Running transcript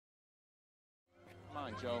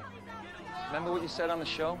on, Joe. Remember what you said on the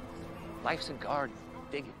show? Life's a garden.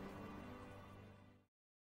 Dig it.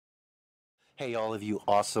 Hey, all of you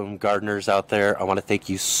awesome gardeners out there. I want to thank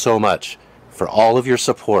you so much for all of your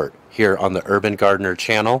support here on the Urban Gardener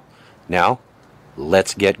channel. Now,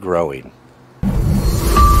 let's get growing.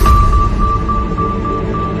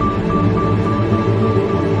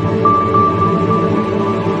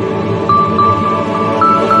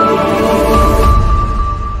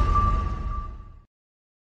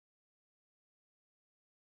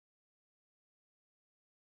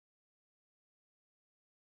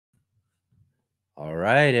 All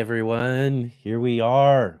right, everyone, here we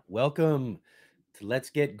are. Welcome to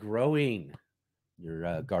Let's Get Growing,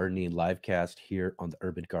 your gardening livecast here on the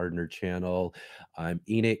Urban Gardener channel. I'm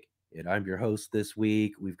Enoch, and I'm your host this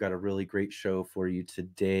week. We've got a really great show for you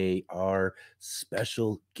today. Our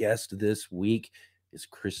special guest this week is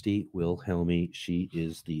Christy Wilhelmi. She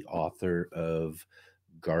is the author of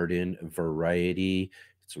Garden Variety.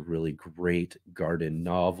 It's a really great garden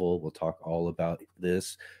novel. We'll talk all about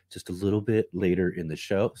this just a little bit later in the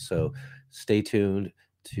show. So stay tuned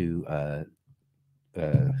to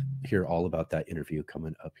hear all about that interview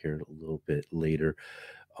coming up here a little bit later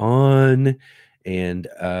on. And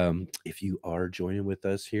if you are joining with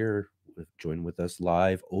us here, join with us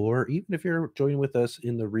live, or even if you're joining with us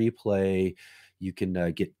in the replay, you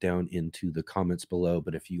can get down into the comments below.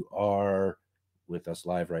 But if you are with us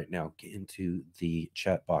live right now, get into the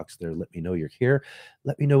chat box there. Let me know you're here.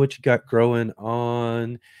 Let me know what you got growing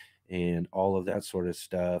on and all of that sort of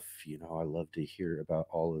stuff. You know, I love to hear about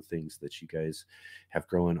all the things that you guys have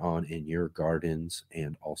growing on in your gardens.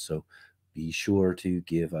 And also be sure to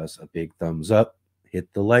give us a big thumbs up,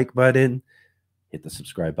 hit the like button, hit the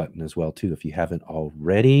subscribe button as well too if you haven't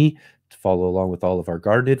already, to follow along with all of our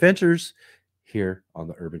garden adventures here on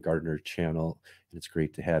the Urban Gardener channel. And it's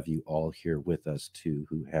great to have you all here with us too,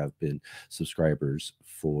 who have been subscribers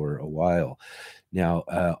for a while. Now,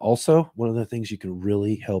 also, one of the things you can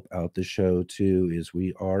really help out the show too is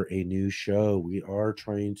we are a new show. We are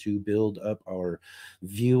trying to build up our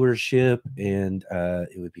viewership, and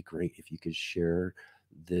it would be great if you could share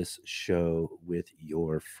this show with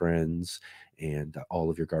your friends and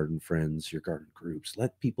all of your garden friends, your garden groups.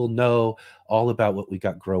 Let people know all about what we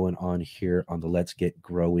got growing on here on the Let's Get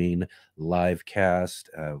Growing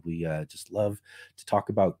livecast. We just love to talk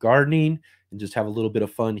about gardening and just have a little bit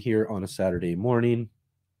of fun here on a Saturday morning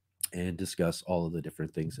and discuss all of the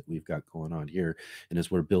different things that we've got going on here. And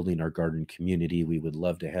as we're building our garden community, we would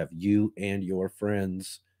love to have you and your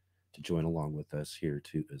friends to join along with us here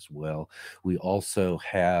too as well. We also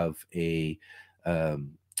have a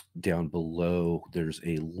down below, there's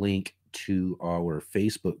a link to our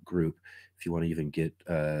Facebook group. If you want to even get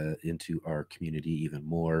into our community even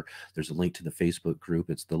more, there's a link to the Facebook group.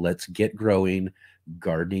 It's the Let's Get Growing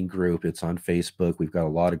gardening group. It's on Facebook. We've got a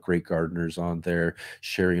lot of great gardeners on there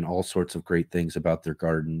sharing all sorts of great things about their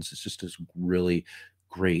gardens. It's just this really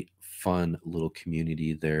great, fun little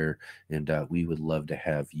community there, and we would love to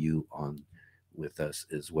have you on with us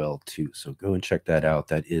as well too. So go and check that out.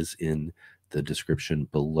 That is in the description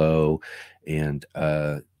below. And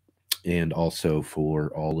also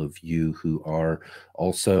for all of you who are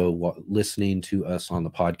also listening to us on the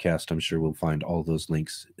podcast, I'm sure we'll find all those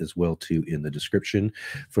links as well too in the description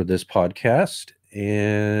for this podcast.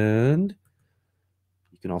 And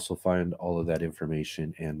you can also find all of that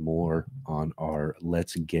information and more on our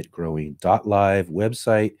Let's Get Growing.live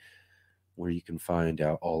website, where you can find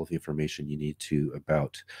out all of the information you need to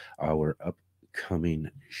about our upcoming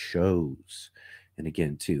shows. And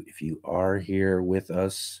again, too, if you are here with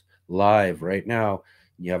us live right now,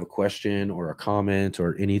 you have a question or a comment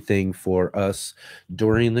or anything for us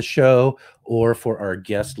during the show or for our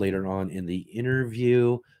guest later on in the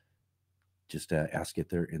interview, just ask it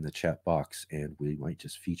there in the chat box and we might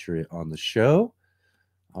just feature it on the show.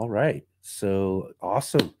 All right, so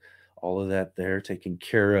awesome. All of that there taken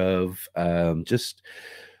care of. Just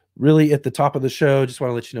really at the top of the show, just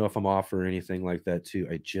want to let you know if I'm off or anything like that too.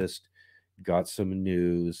 I just got some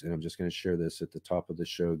news, and I'm just going to share this at the top of the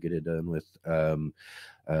show, get it done with.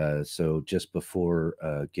 So just before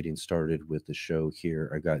getting started with the show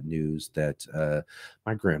here, I got news that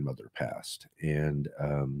my grandmother passed, and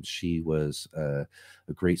she was a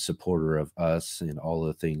great supporter of us and all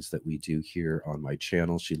the things that we do here on my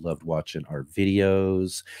channel. She loved watching our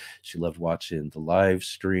videos. She loved watching the live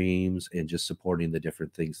streams and just supporting the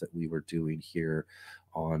different things that we were doing here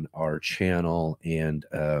on our channel. And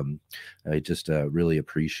I just really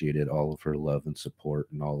appreciated all of her love and support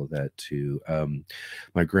and all of that too.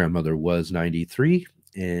 My grandmother was 93,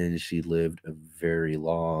 and she lived a very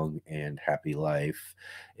long and happy life.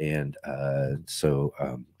 And so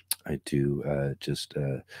I do just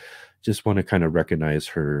want to kind of recognize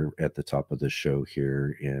her at the top of the show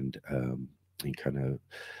here, and kind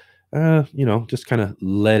of just kind of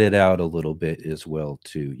let it out a little bit as well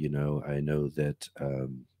too. I know that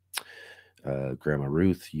Grandma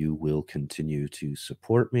Ruth, you will continue to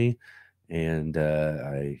support me, and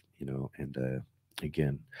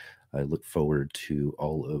again, I look forward to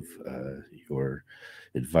all of your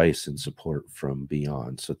advice and support from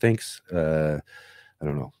beyond. So thanks. I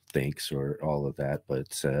don't know, thanks or all of that,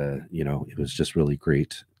 but it was just really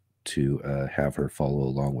great to have her follow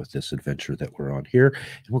along with this adventure that we're on here,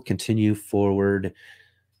 and we'll continue forward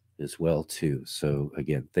as well too. So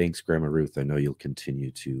again, thanks, Grandma Ruth. I know you'll continue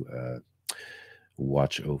to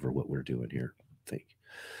watch over what we're doing here. Thank you.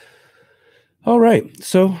 All right,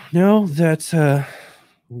 so now that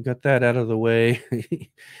we got that out of the way,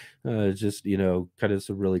 just kind of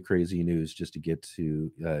some really crazy news just to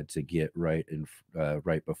get right in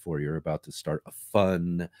right before you're about to start a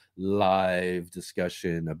fun live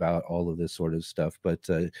discussion about all of this sort of stuff. But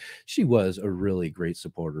she was a really great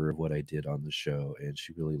supporter of what I did on the show, and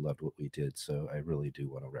she really loved what we did. So I really do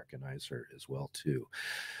want to recognize her as well too.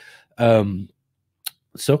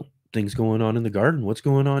 So things going on in the garden. What's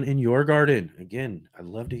going on in your garden? Again, I'd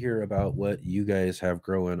love to hear about what you guys have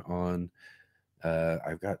growing on.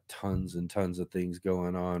 I've got tons and tons of things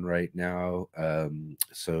going on right now.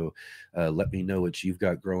 So let me know what you've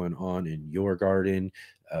got growing on in your garden.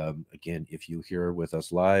 Again, if you're here with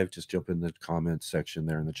us live, just jump in the comments section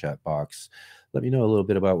there in the chat box. Let me know a little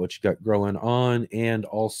bit about what you got growing on. And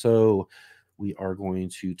also, we are going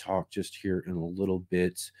to talk just here in a little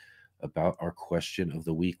bit about our question of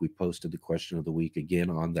the week. We posted the question of the week again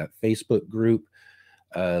on that Facebook group,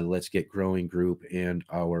 Let's Get Growing group, and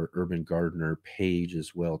our Urban Gardener page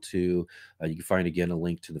as well too. You can find again a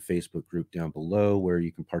link to the Facebook group down below where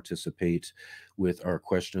you can participate with our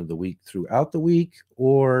question of the week throughout the week,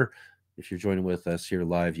 or if you're joining with us here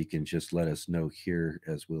live, you can just let us know here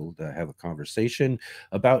as we'll have a conversation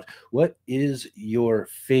about what is your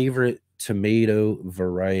favorite tomato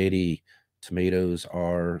variety. Tomatoes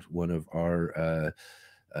are one of our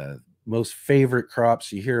most favorite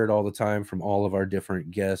crops. You hear it all the time from all of our different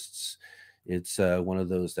guests. It's one of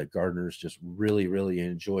those that gardeners just really, really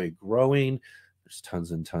enjoy growing. There's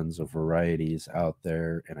tons and tons of varieties out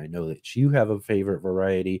there, and I know that you have a favorite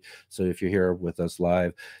variety. So if you're here with us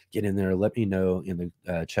live, get in there. Let me know in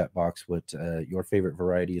the chat box what your favorite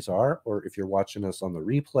varieties are, or if you're watching us on the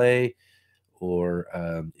replay, or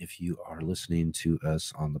if you are listening to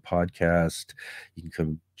us on the podcast, you can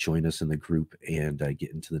come join us in the group and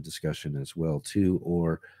get into the discussion as well too,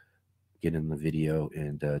 or get in the video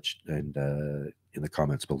and in the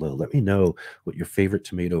comments below. Let me know what your favorite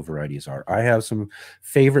tomato varieties are. I have some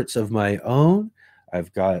favorites of my own.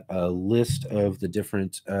 I've got a list of the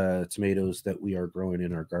different tomatoes that we are growing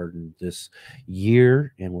in our garden this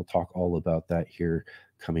year, and we'll talk all about that here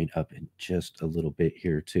coming up in just a little bit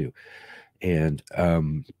here too. And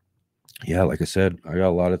yeah, like I said, I got a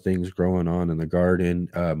lot of things growing on in the garden.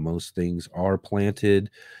 Most things are planted.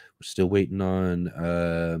 We're still waiting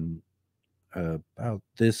on about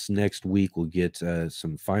this next week. We'll get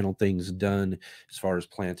some final things done as far as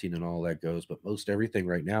planting and all that goes. But most everything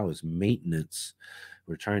right now is maintenance.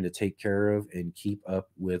 We're trying to take care of and keep up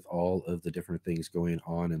with all of the different things going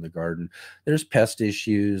on in the garden. There's pest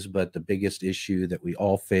issues, but the biggest issue that we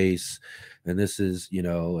all face, and this is,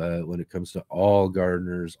 when it comes to all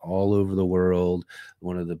gardeners all over the world,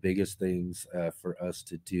 one of the biggest things for us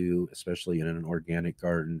to do, especially in an organic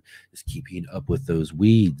garden, is keeping up with those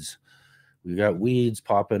weeds. We've got weeds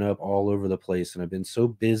popping up all over the place, and I've been so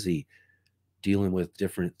busy dealing with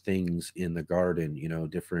different things in the garden,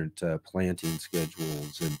 different planting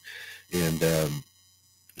schedules and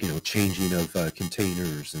changing of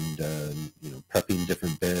containers and prepping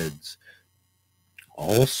different beds,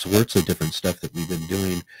 all sorts of different stuff that we've been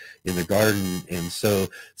doing in the garden. And so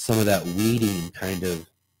some of that weeding kind of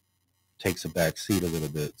takes a back seat a little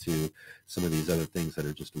bit to some of these other things that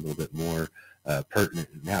are just a little bit more pertinent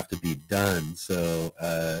and have to be done. So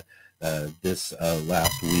this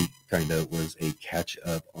last week kind of was a catch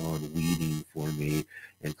up on weeding for me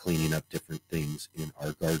and cleaning up different things in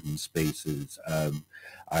our garden spaces.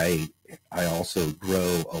 I also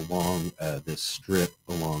grow along this strip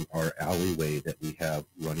along our alleyway that we have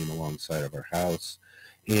running alongside of our house.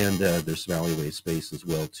 And there's some alleyway space as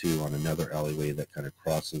well too on another alleyway that kind of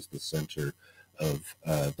crosses the center of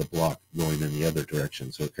the block going in the other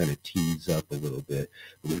direction, so it kind of tees up a little bit.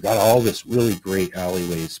 But we've got all this really great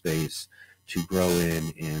alleyway space grow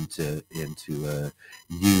in and to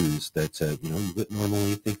use that you wouldn't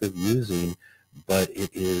normally think of using, but it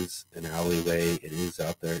is an alleyway. It is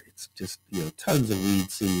out there. It's just tons of weed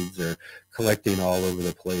seeds are collecting all over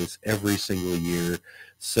the place every single year.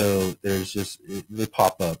 So there's they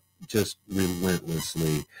pop up just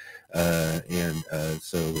relentlessly.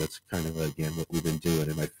 So that's kind of, again, what we've been doing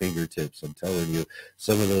at my fingertips. I'm telling you,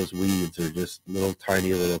 some of those weeds are just little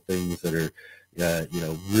tiny little things that are,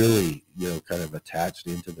 really, kind of attached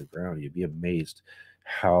into the ground. You'd be amazed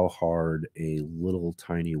how hard a little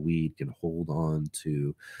tiny weed can hold on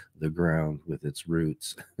to the ground with its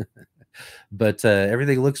roots. But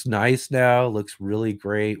everything looks nice now, looks really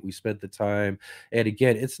great. We spent the time. And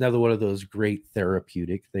again, it's another one of those great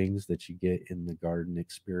therapeutic things that you get in the garden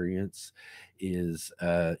experience is,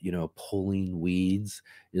 pulling weeds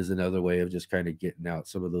is another way of just kind of getting out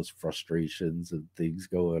some of those frustrations and things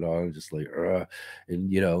going on, just like,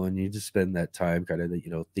 and you just spend that time kind of,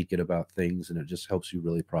 thinking about things, and it just helps you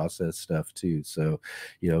really process stuff too. So,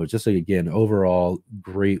 just like, again, overall,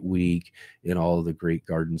 great week in all of the great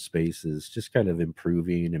garden spaces, just kind of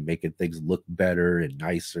improving and making things look better and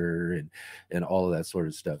nicer and all of that sort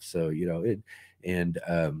of stuff. So,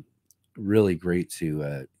 really great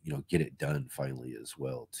to get it done finally as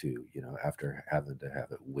well too, after having to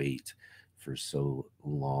have it wait for so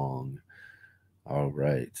long. All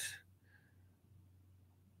right.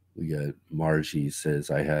 We got Margie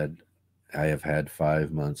says, I have had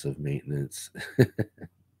 5 months of maintenance.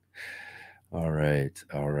 All right.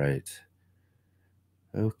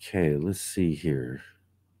 Okay, let's see here.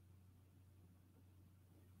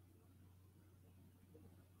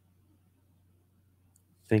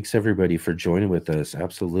 Thanks everybody for joining with us.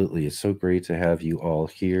 Absolutely. It's so great to have you all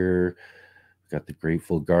here. We've got the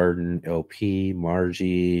Grateful Garden, LP,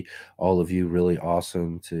 Margie, all of you, really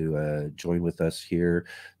awesome to join with us here.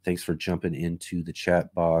 Thanks for jumping into the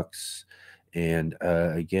chat box. And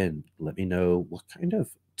again, let me know what kind of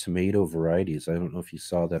tomato varieties. I don't know if you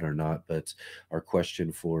saw that or not, but our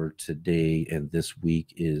question for today and this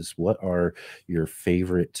week is, what are your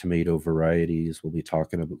favorite tomato varieties? We'll be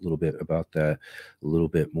talking a little bit about that a little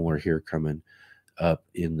bit more here coming up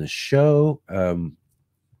in the show.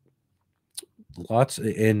 Lots,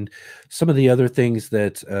 and some of the other things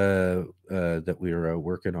that that we're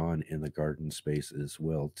working on in the garden space as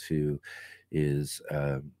well too is,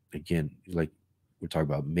 again, like we're talking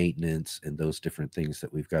about maintenance and those different things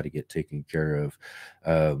that we've got to get taken care of.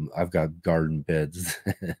 I've got garden beds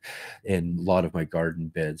and a lot of my garden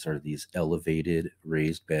beds are these elevated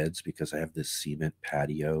raised beds because I have this cement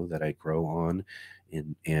patio that I grow on,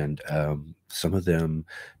 and some of them,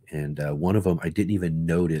 and one of them I didn't even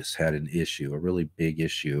notice had an issue, a really big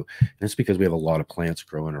issue. And it's because we have a lot of plants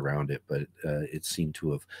growing around it, but it seemed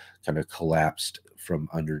to have kind of collapsed from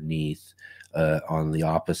underneath on the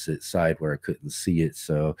opposite side where I couldn't see it.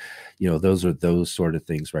 So, those are those sort of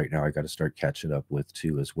things right now I got to start catching up with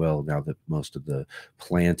too as well. Now that most of the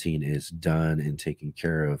planting is done and taken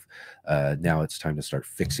care of, now it's time to start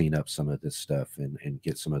fixing up some of this stuff and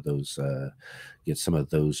get some of those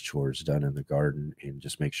chores done in the garden and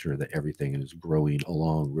just make sure that everything is growing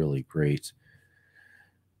along really great.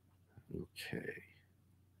 Okay.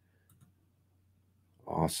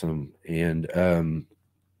 Awesome. And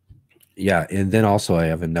yeah, and then also I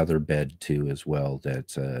have another bed too as well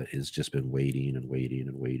that has just been waiting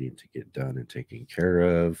to get done and taken care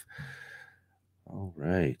of. All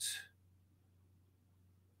right.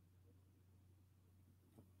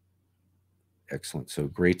 Excellent. So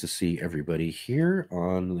great to see everybody here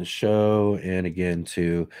on the show. And again,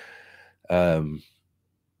 too, we're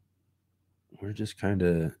just kind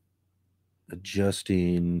of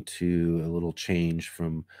adjusting to a little change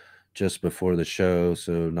from just before the show.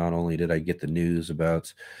 So not only did I get the news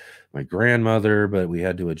about my grandmother, but we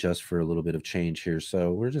had to adjust for a little bit of change here.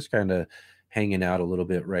 So we're just kind of hanging out a little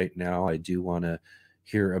bit right now. I do want to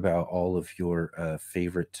hear about all of your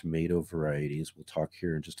favorite tomato varieties. We'll talk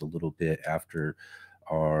here in just a little bit after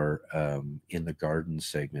our in the garden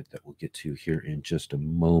segment that we'll get to here in just a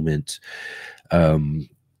moment.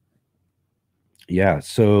 Yeah,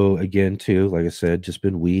 so again, too, like I said, just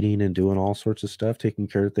been weeding and doing all sorts of stuff, taking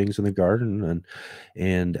care of things in the garden,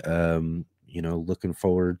 and looking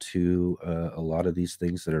forward to a lot of these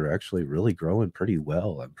things that are actually really growing pretty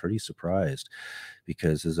well. I'm pretty surprised.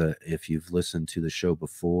 because if you've listened to the show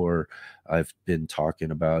before, I've been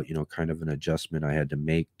talking about, kind of an adjustment I had to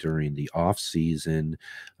make during the off season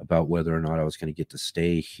about whether or not I was going to get to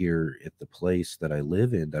stay here at the place that I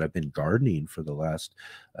live in, that I've been gardening for the last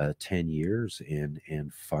 10 years. And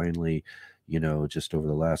finally, just over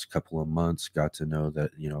the last couple of months, got to know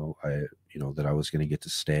that, that I was going to get to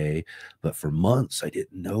stay. But for months, I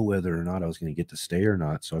didn't know whether or not I was going to get to stay or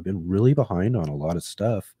not. So I've been really behind on a lot of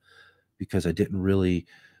stuff because I didn't really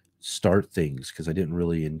start things, because I didn't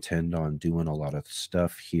really intend on doing a lot of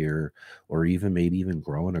stuff here, or maybe even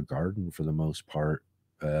growing a garden for the most part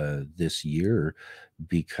this year,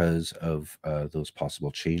 because of those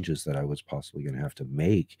possible changes that I was possibly going to have to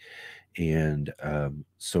make. And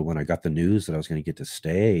so when I got the news that I was going to get to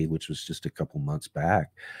stay, which was just a couple months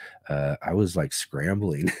back, I was like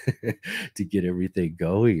scrambling to get everything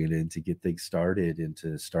going and to get things started and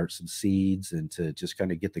to start some seeds and to just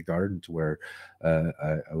kind of get the garden to where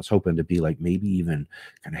I was hoping to be like maybe even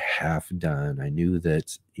kind of half done. I knew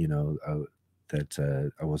that,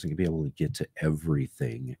 I wasn't gonna be able to get to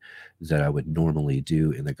everything that I would normally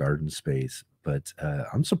do in the garden space. But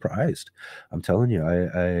I'm surprised. I'm telling you,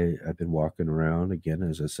 I've been walking around again,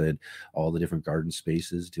 as I said, all the different garden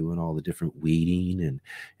spaces, doing all the different weeding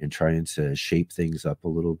and trying to shape things up a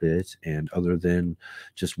little bit. And other than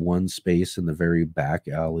just one space in the very back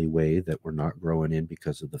alleyway that we're not growing in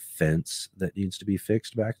because of the fence that needs to be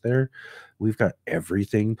fixed back there, we've got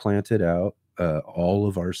everything planted out. All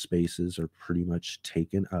of our spaces are pretty much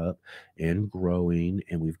taken up and growing,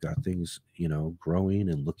 and we've got things, growing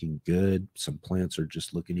and looking good. Some plants are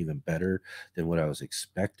just looking even better than what I was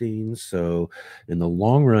expecting. So in the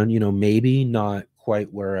long run, maybe not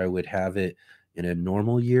quite where I would have it in a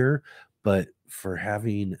normal year, but for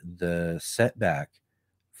having the setback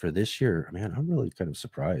for this year, man, I'm really kind of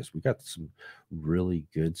surprised. We got some really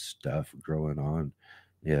good stuff growing on,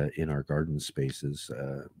 yeah, in our garden spaces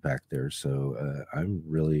back there. So I'm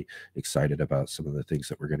really excited about some of the things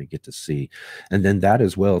that we're going to get to see. And then that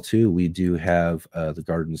as well, too, we do have the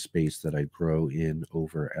garden space that I grow in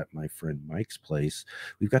over at my friend Mike's place.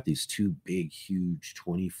 We've got these two big, huge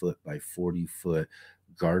 20-foot by 40-foot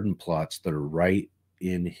garden plots that are right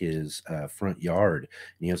in his front yard.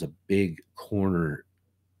 And he has a big corner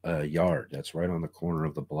yard that's right on the corner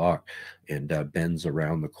of the block and bends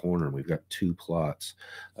around the corner. We've got two plots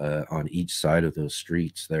on each side of those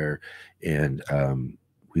streets there, and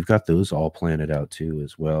we've got those all planted out too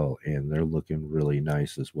as well, and they're looking really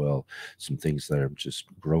nice as well. Some things that are just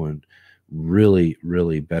growing really,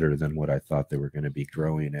 really better than what I thought they were going to be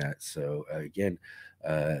growing at. So again,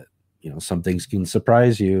 some things can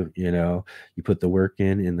surprise you. You put the work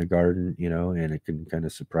in the garden, and it can kind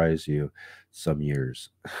of surprise you some years,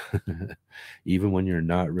 even when you're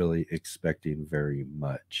not really expecting very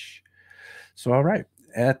much. So, all right,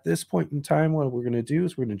 at this point in time, what we're going to do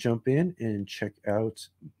is we're going to jump in and check out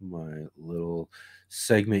my little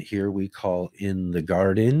segment here we call In the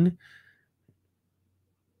Garden.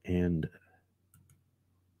 And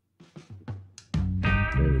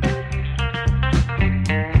there we go.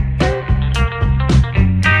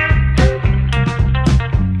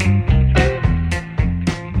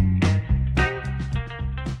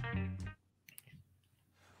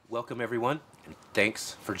 Welcome, everyone, and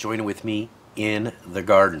thanks for joining with me in the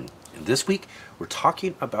garden. And this week, we're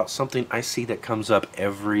talking about something I see that comes up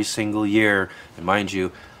every single year. And mind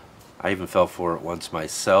you, I even fell for it once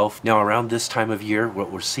myself. Now, around this time of year,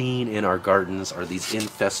 what we're seeing in our gardens are these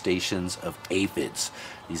infestations of aphids,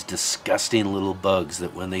 these disgusting little bugs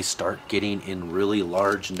that when they start getting in really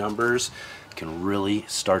large numbers, can really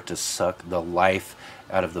start to suck the life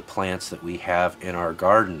out of the plants that we have in our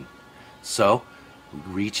garden. So,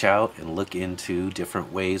 we reach out and look into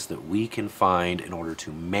different ways that we can find in order to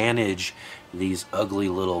manage these ugly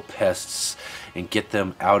little pests and get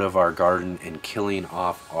them out of our garden and killing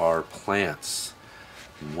off our plants.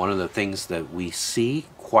 And one of the things that we see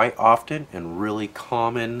quite often and really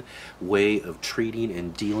common way of treating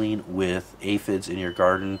and dealing with aphids in your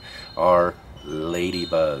garden are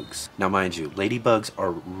ladybugs. Now, mind you, ladybugs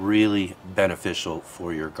are really beneficial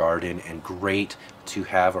for your garden and great to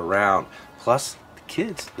have around. Plus,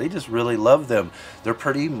 kids, they just really love them. They're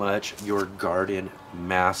pretty much your garden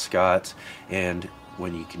mascot, and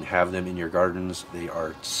when you can have them in your gardens, they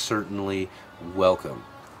are certainly welcome.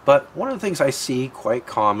 But one of the things I see quite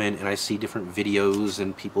common, and I see different videos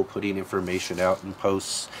and people putting information out in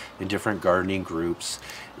posts in different gardening groups,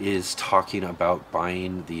 is talking about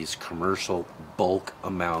buying these commercial bulk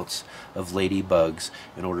amounts of ladybugs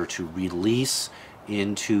in order to release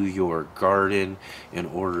into your garden in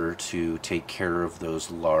order to take care of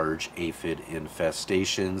those large aphid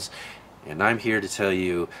infestations. And I'm here to tell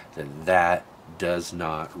you that that does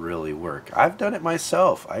not really work. I've done it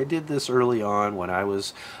myself. I did this early on when I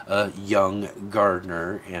was a young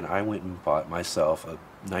gardener, and I went and bought myself a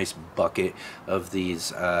nice bucket of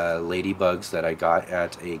these ladybugs that I got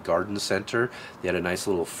at a garden center. They had a nice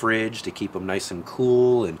little fridge to keep them nice and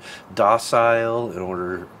cool and docile in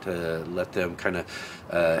order to let them kind of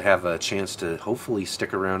have a chance to hopefully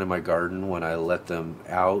stick around in my garden when I let them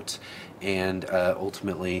out. And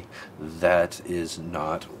ultimately that is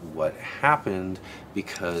not what happened,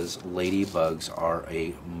 because ladybugs are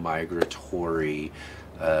a migratory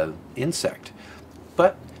insect.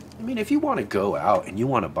 But I mean, if you want to go out and you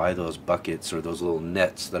want to buy those buckets or those little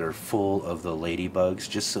nets that are full of the ladybugs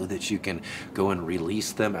just so that you can go and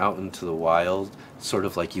release them out into the wild, sort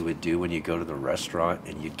of like you would do when you go to the restaurant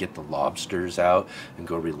and you'd get the lobsters out and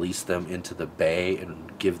go release them into the bay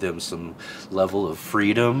and give them some level of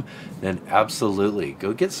freedom, then absolutely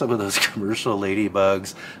go get some of those commercial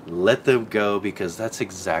ladybugs, let them go, because that's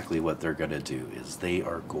exactly what they're going to do, is they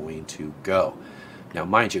are going to go. Now,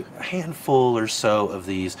 mind you, a handful or so of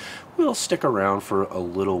these will stick around for a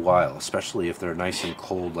little while, especially if they're nice and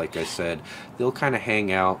cold. Like I said, they'll kind of hang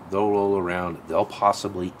out, they'll roll around, they'll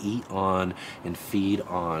possibly eat on and feed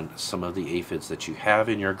on some of the aphids that you have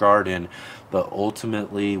in your garden, but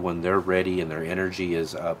ultimately when they're ready and their energy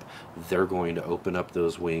is up, they're going to open up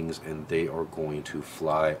those wings and they are going to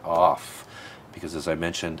fly off, because as I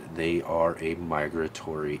mentioned, they are a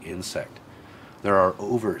migratory insect. There are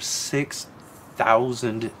over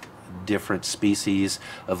 6,000 different species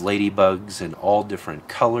of ladybugs in all different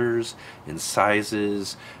colors and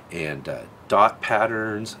sizes and dot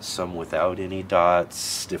patterns, some without any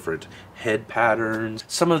dots, different head patterns.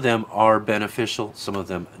 Some of them are beneficial, some of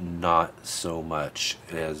them not so much,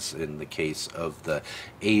 as in the case of the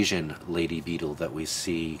Asian lady beetle that we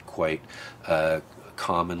see quite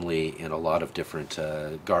commonly in a lot of different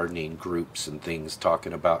gardening groups and things,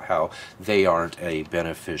 talking about how they aren't a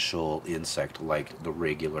beneficial insect like the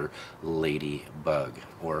regular ladybug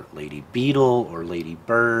or lady beetle or lady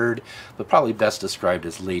bird, but probably best described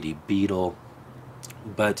as lady beetle.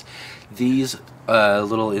 But these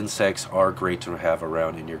little insects are great to have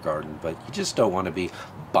around in your garden, but you just don't want to be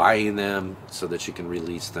buying them so that you can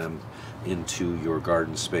release them into your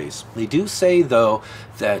garden space. They do say though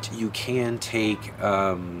that you can take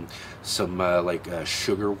some like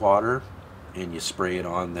sugar water and you spray it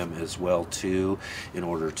on them as well too, in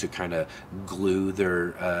order to kind of glue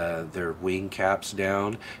their wing caps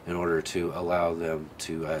down, in order to allow them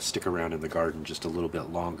to stick around in the garden just a little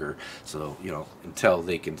bit longer, so you know, until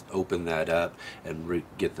they can open that up and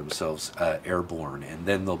get themselves airborne, and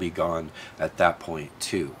then they'll be gone at that point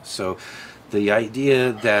too. So the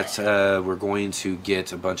idea that we're going to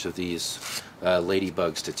get a bunch of these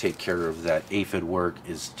ladybugs to take care of that aphid work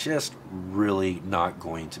is just really not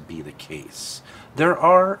going to be the case. There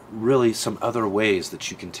are really some other ways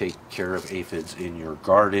that you can take care of aphids in your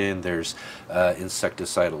garden. There's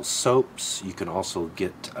insecticidal soaps. You can also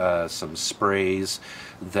get some sprays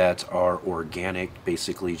that are organic,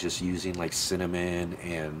 basically just using like cinnamon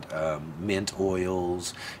and mint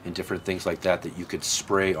oils and different things like that that you could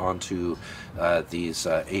spray onto these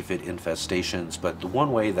aphid infestations. But the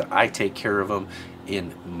one way that I take care of them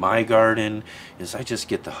in my garden is I just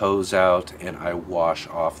get the hose out and I wash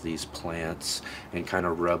off these plants and kind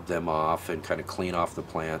of rub them off and kind of clean off the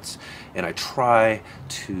plants, and I try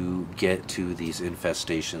to get to these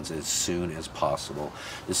infestations as soon as possible.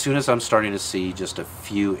 As soon as I'm starting to see just a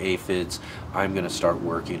few aphids, I'm going to start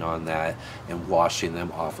working on that and washing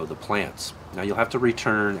them off of the plants. Now you'll have to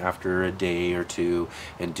return after a day or two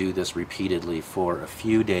and do this repeatedly for a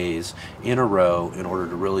few days in a row in order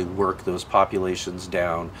to really work those populations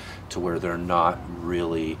down to where they're not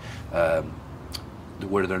really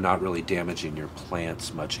damaging your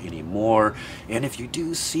plants much anymore. And if you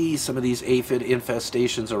do see some of these aphid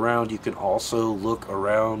infestations around, you can also look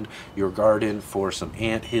around your garden for some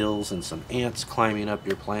ant hills and some ants climbing up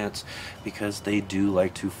your plants, because they do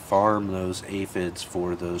like to farm those aphids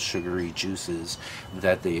for those sugary juices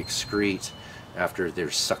that they excrete after they're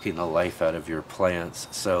sucking the life out of your plants.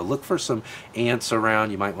 So look for some ants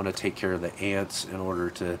around. You might want to take care of the ants in order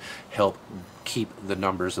to help keep the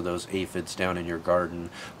numbers of those aphids down in your garden.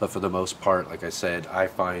 But for the most part, like I said, I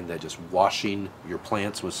find that just washing your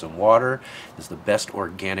plants with some water is the best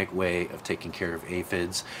organic way of taking care of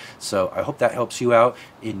aphids. So I hope that helps you out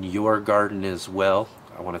in your garden as well.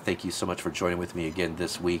 I want to thank you so much for joining with me again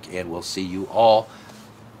this week, and we'll see you all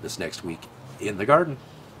this next week in the garden.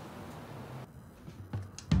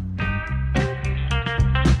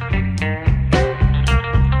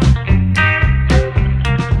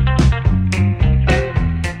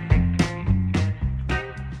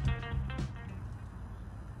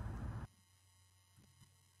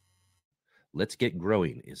 Let's Get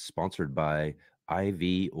Growing is sponsored by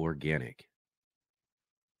IV Organic.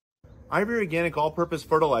 IV Organic all-purpose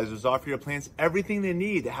fertilizers offer your plants everything they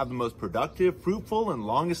need to have the most productive, fruitful, and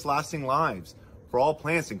longest-lasting lives. For all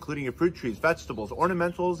plants, including your fruit trees, vegetables,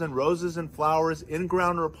 ornamentals, and roses and flowers,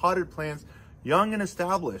 in-ground or potted plants, young and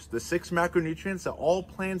established, the 6 macronutrients that all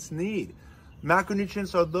plants need.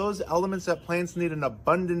 Macronutrients are those elements that plants need in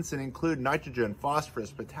abundance and include nitrogen,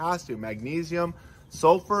 phosphorus, potassium, magnesium,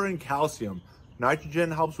 sulfur, and calcium.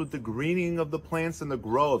 Nitrogen helps with the greening of the plants and the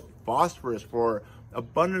growth. Phosphorus for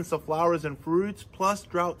abundance of flowers and fruits, plus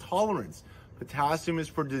drought tolerance. Potassium is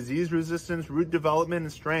for disease resistance, root development,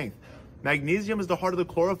 and strength. Magnesium is the heart of the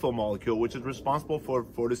chlorophyll molecule, which is responsible for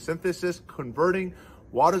photosynthesis, converting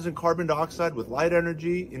waters and carbon dioxide with light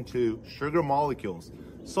energy into sugar molecules.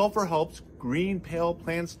 Sulfur helps green, pale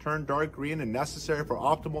plants turn dark green and necessary for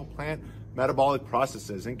optimal plant metabolic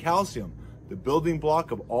processes. And calcium, the building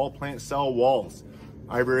block of all plant cell walls.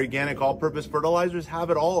 IV Organic all-purpose fertilizers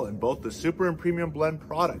have it all in both the Super and Premium Blend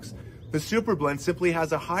products. The Super Blend simply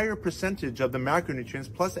has a higher percentage of the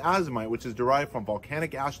macronutrients plus azomite, which is derived from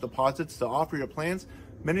volcanic ash deposits, to offer your plants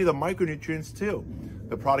many of the micronutrients too.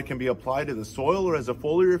 The product can be applied to the soil or as a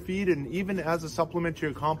foliar feed and even as a supplement to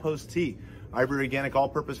your compost tea. IV Organic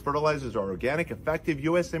all-purpose fertilizers are organic, effective,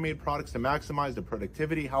 USA-made products to maximize the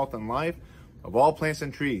productivity, health, and life of all plants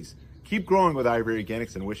and trees. Keep growing with IV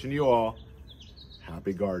Organics, and wishing you all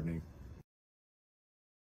happy gardening.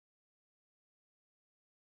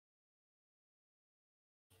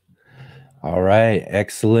 All right,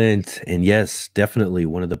 excellent. And yes, definitely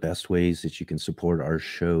one of the best ways that you can support our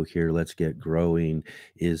show here, Let's Get Growing,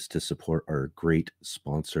 is to support our great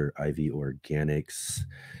sponsor, IV Organics.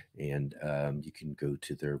 And you can go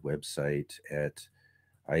to their website at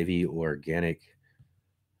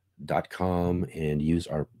ivorganic.com and use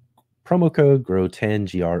our promo code GROW10,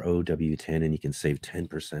 GROW10, and you can save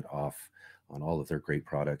 10% off on all of their great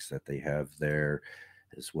products that they have there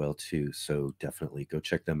as well too. So definitely go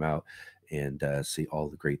check them out and see all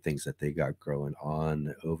the great things that they got growing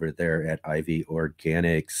on over there at IV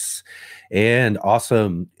Organics. And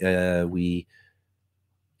awesome, we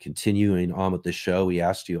continuing on with the show, we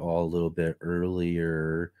asked you all a little bit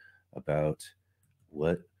earlier about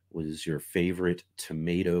what was your favorite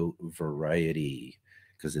tomato variety,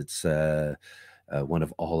 because it's one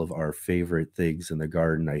of all of our favorite things in the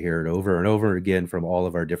garden. I hear it over and over again from all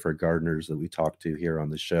of our different gardeners that we talk to here on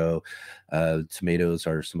the show. Tomatoes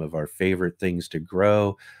are some of our favorite things to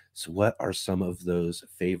grow. So what are some of those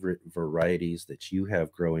favorite varieties that you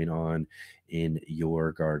have growing on in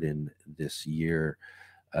your garden this year?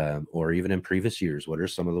 Or even in previous years, what are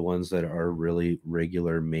some of the ones that are really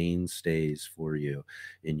regular mainstays for you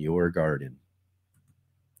in your garden?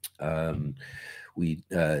 We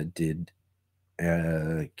did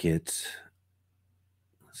get,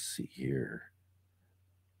 let's see here.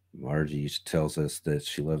 Margie tells us that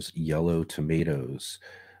she loves yellow tomatoes.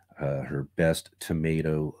 Her best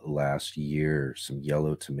tomato last year, some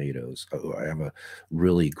yellow tomatoes. Oh, I have a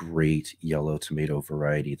really great yellow tomato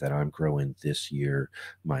variety that I'm growing this year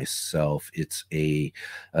myself. It's a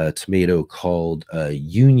tomato called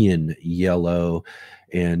Union Yellow.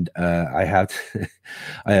 And I have to,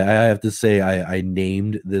 I have to say I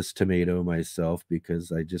named this tomato myself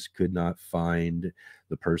because I just could not find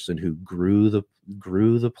the person who grew the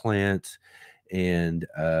plant, and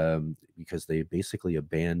because they basically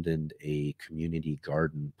abandoned a community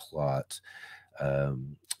garden plot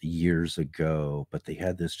years ago, but they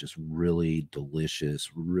had this just really delicious,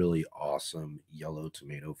 really awesome yellow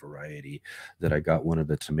tomato variety that I got one of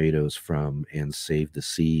the tomatoes from and saved the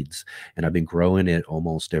seeds. And I've been growing it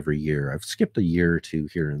almost every year. I've skipped a year or two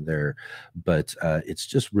here and there, but it's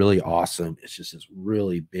just really awesome. It's just this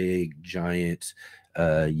really big, giant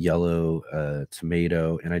yellow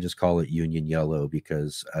tomato, and I just call it Union Yellow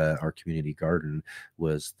because our community garden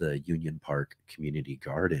was the Union Park Community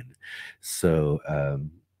Garden. So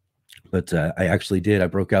but I actually did. I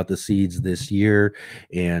broke out the seeds this year,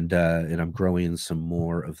 and I'm growing some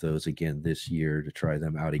more of those again this year to try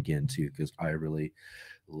them out again too, because I really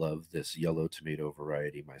love this yellow tomato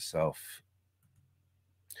variety myself.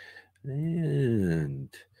 And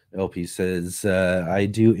LP says, I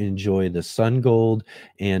do enjoy the sun gold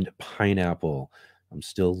and pineapple. I'm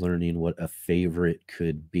still learning what a favorite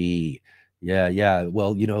could be. Yeah.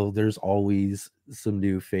 Well, there's always some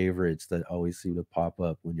new favorites that always seem to pop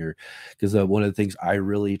up when you're, because one of the things I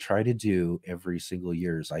really try to do every single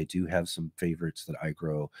year is I do have some favorites that I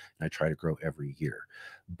grow, and I try to grow every year,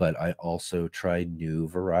 but I also try new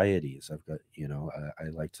varieties. I've got, I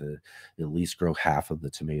like to at least grow half of the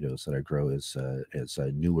tomatoes that I grow as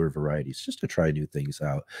newer varieties, just to try new things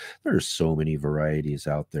out. There are so many varieties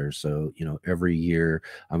out there, so every year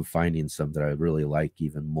I'm finding some that I really like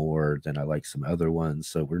even more than I like some other ones.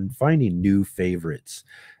 So we're finding new favorites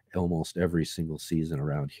almost every single season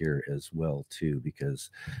around here as well too, because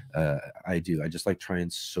I just like trying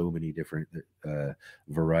so many different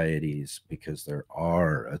varieties, because there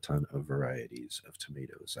are a ton of varieties of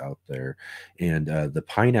tomatoes out there. And the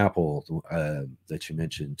pineapple that you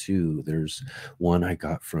mentioned too, there's one I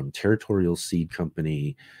got from Territorial Seed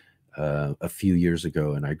Company a few years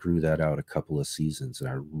ago, and I grew that out a couple of seasons, and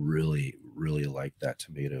I really like that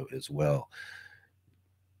tomato as well.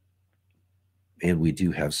 And we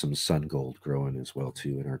do have some sun gold growing as well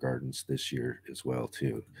too in our gardens this year as well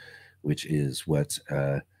too, which is what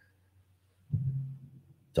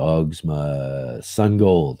Dogma sun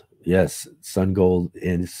gold. Yes, sun gold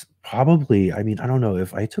is probably, I mean, I don't know,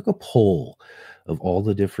 if I took a poll of all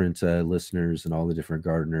the different listeners and all the different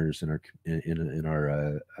gardeners in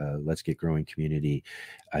our Let's Get Growing community,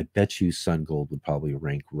 I bet you sun gold would probably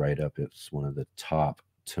rank right up as one of the top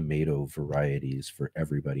tomato varieties for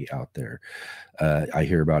everybody out there. I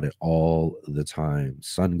hear about it all the time.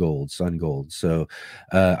 Sun gold, sun gold. So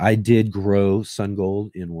I did grow sun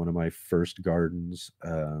gold in one of my first gardens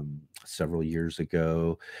several years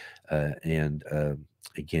ago. And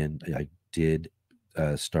again, I did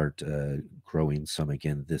start growing some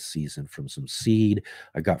again this season from some seed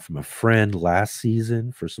I got from a friend last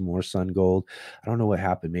season for some more sun gold. I don't know what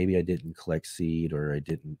happened. Maybe I didn't collect seed, or I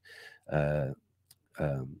didn't.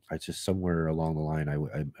 I just, somewhere along the line,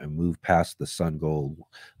 I moved past the sun gold,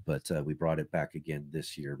 but we brought it back again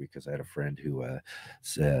this year because I had a friend who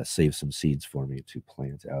saved some seeds for me to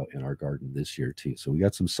plant out in our garden this year too. So we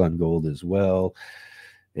got some sun gold as well.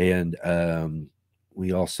 And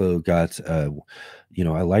we also got, I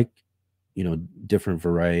like, different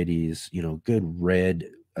varieties, good red,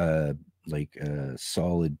 like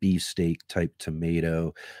solid beefsteak type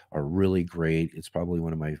tomato are really great. It's probably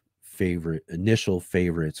one of my initial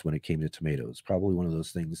favorites when it came to tomatoes. Probably one of those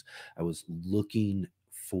things I was looking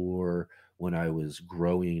for when I was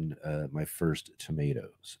growing my first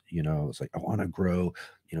tomatoes. I was like, I want to grow,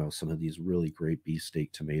 some of these really great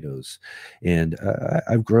beefsteak tomatoes. And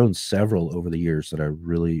I've grown several over the years that I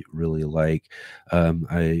really like.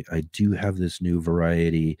 I do have this new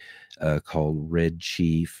variety called Red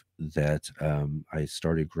Chief that I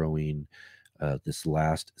started growing this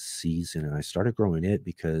last season, and I started growing it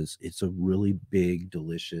because it's a really big,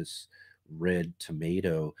 delicious red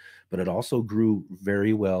tomato, but it also grew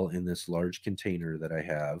very well in this large container that I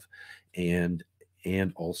have, and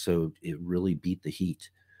also it really beat the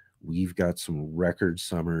heat. We've got some record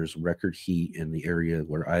summers, record heat in the area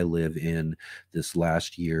where I live in this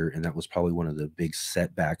last year, and that was probably one of the big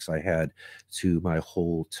setbacks I had to my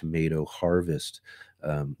whole tomato harvest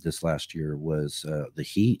this last year was the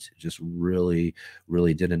heat. Just really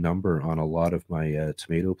did a number on a lot of my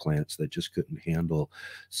tomato plants that just couldn't handle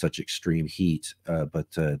such extreme heat.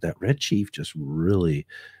 But that Red Chief just really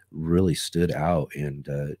stood out, and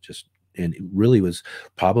and it really was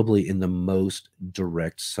probably in the most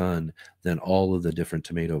direct sun than all of the different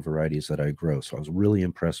tomato varieties that I grow. So I was really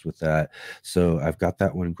impressed with that. So I've got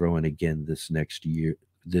that one growing again this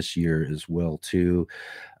year as well too.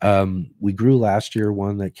 We grew last year.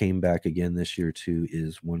 One that came back again this year too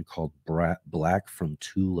is one called Black from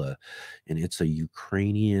Tula, and it's a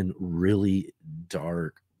Ukrainian, really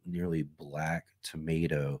dark, nearly black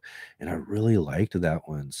tomato, and I really liked that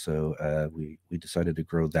one. So we decided to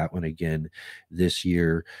grow that one again this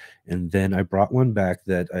year. And then I brought one back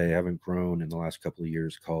that I haven't grown in the last couple of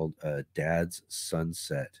years called Dad's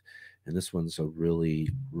Sunset. And this one's a really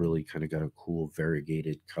kind of got a cool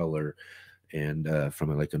variegated color, and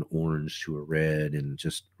from like an orange to a red, and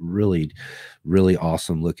just really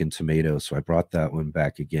awesome looking tomato. So I brought that one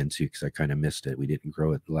back again too, because I kind of missed it. We didn't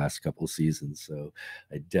grow it the last couple of seasons, so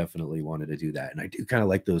I definitely wanted to do that. And I do kind of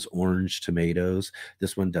like those orange tomatoes.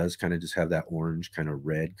 This one does kind of just have that orange kind of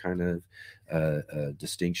red kind of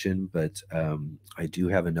distinction, but I do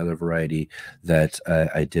have another variety that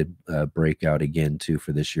I did break out again too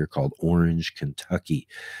for this year called Orange Kentucky,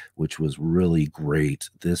 which was really great.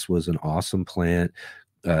 This was an awesome plant.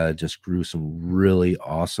 Just grew some really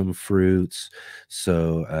awesome fruits.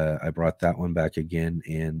 So I brought that one back again,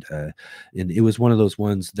 and it was one of those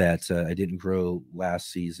ones that I didn't grow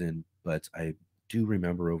last season, but I do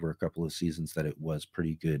remember over a couple of seasons that it was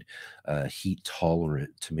pretty good heat tolerant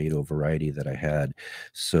tomato variety that I had.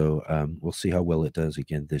 So we'll see how well it does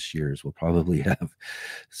again this year, as we'll probably have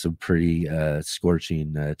some pretty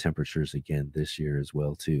scorching temperatures again this year as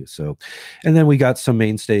well too. So, and then we got some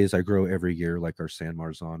mainstays I grow every year, like our San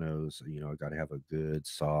Marzanos. You know, I got to have a good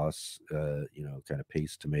sauce, you know, kind of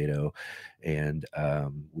paste tomato. And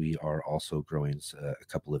we are also growing a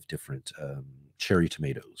couple of different cherry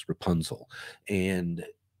tomatoes, Rapunzel, and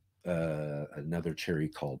another cherry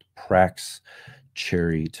called Prax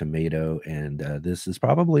cherry tomato. And this is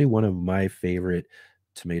probably one of my favorite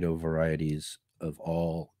tomato varieties of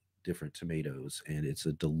all different tomatoes. And it's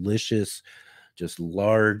a delicious, just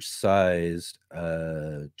large sized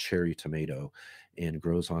cherry tomato, and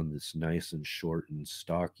grows on this nice and short and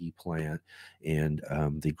stocky plant. And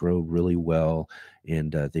they grow really well.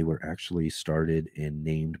 And they were actually started and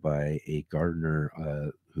named by a gardener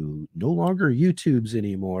who no longer YouTubes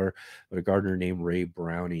anymore, but a gardener named Ray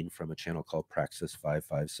Browning from a channel called Praxis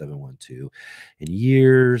 55712. And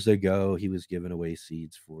years ago, he was giving away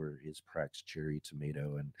seeds for his Prax cherry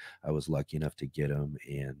tomato, and I was lucky enough to get them.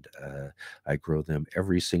 And I grow them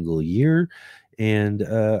every single year. And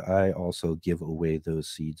I also give away those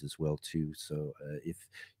seeds as well too. So if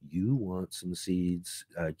you want some seeds,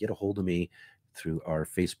 get a hold of me through our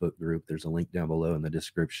Facebook group. There's a link down below in the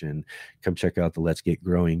description. Come check out the Let's Get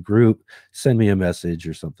Growing group. Send me a message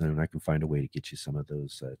or something, and I can find a way to get you some of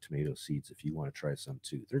those tomato seeds if you want to try some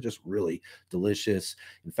too. They're just really delicious.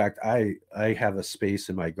 In fact, I have a space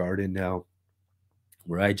in my garden now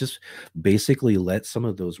where I just basically let some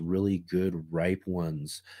of those really good ripe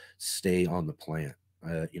ones stay on the plant.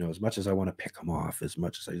 You know, as much as I want to pick them off, as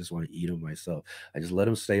much as I just want to eat them myself, I just let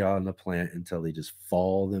them stay on the plant until they just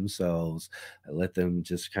fall themselves. I let them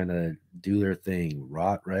just kind of do their thing,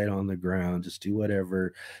 rot right on the ground, just do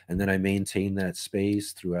whatever. And then I maintain that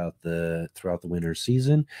space throughout the winter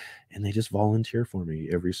season, and they just volunteer for me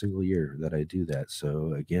every single year that I do that.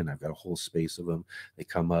 So again, I've got a whole space of them. They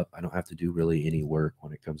come up. I don't have to do really any work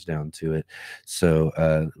when it comes down to it.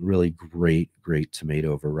 So really great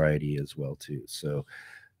tomato variety as well too. So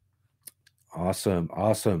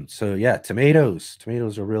awesome. So yeah, tomatoes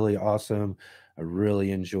are really awesome. I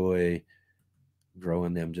really enjoy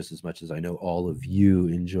growing them just as much as I know all of you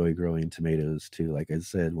enjoy growing tomatoes too. Like I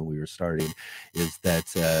said when we were starting, is that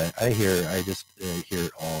I just hear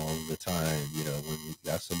it all the time. You know, when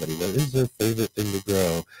you ask somebody what is their favorite thing to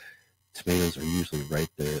grow, tomatoes are usually right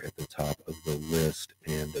there at the top of the list.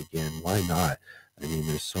 And again, why not? I mean,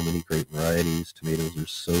 there's so many great varieties. Tomatoes are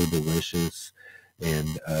so delicious,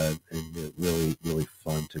 and really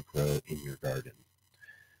fun to grow in your garden.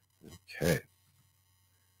 Okay.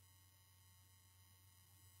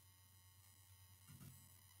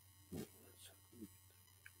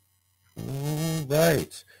 All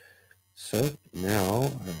right. So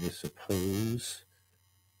now I suppose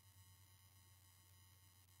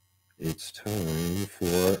it's time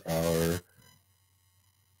for our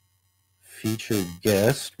featured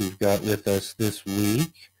guest we've got with us this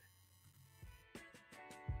week.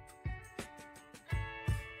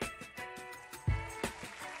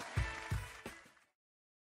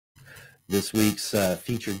 This week's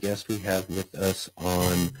featured guest we have with us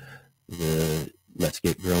on the Let's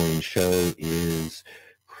Get Growing show is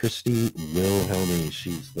Christy Wilhelmi.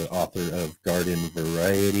 She's the author of Garden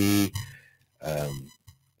Variety.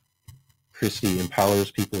 Christy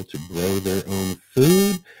empowers people to grow their own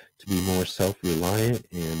food, to be more self-reliant,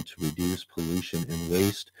 and to reduce pollution and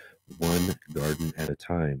waste one garden at a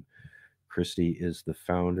time. Christy is the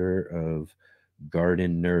founder of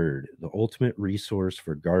Gardenerd, the ultimate resource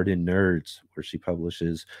for garden nerds, where she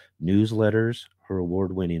publishes newsletters, her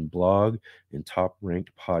award-winning blog, and top-ranked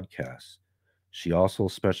podcasts. She also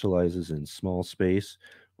specializes in small space,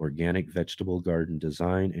 organic vegetable garden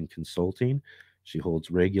design and consulting. She holds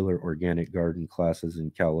regular organic garden classes in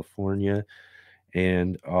California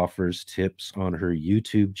and offers tips on her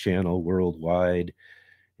YouTube channel worldwide.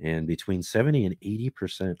 And between 70 and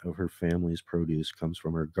 80% of her family's produce comes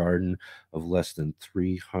from her garden of less than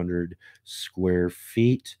 300 square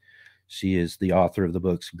feet. She is the author of the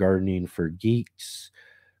books Gardening for Geeks,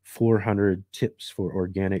 400 Tips for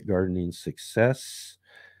Organic Gardening Success,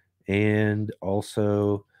 and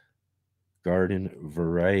also Garden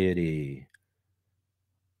Variety.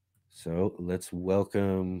 So let's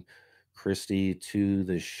welcome Christy to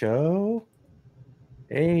the show.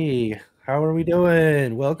 Hey, how are we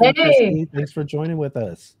doing? Welcome, Christy. Thanks for joining with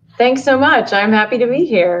us. Thanks so much. I'm happy to be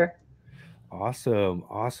here. Awesome.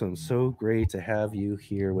 So great to have you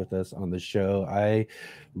here with us on the show. I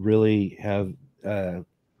really have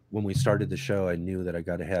when we started the show, I knew that I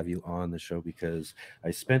got to have you on the show because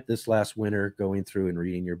I spent this last winter going through and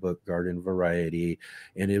reading your book, Garden Variety,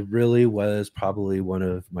 and it really was probably one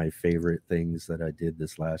of my favorite things that I did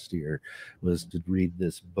this last year was to read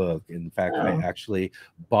this book. In fact, I actually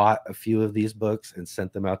bought a few of these books and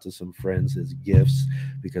sent them out to some friends as gifts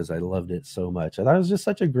because I loved it so much. I thought it was just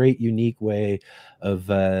such a great, unique way of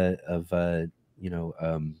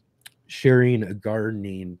sharing a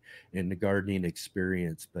gardening and the gardening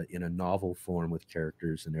experience, but in a novel form with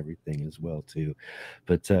characters and everything as well too.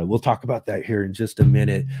 But we'll talk about that here in just a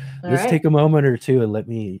minute. Let's take a moment or two and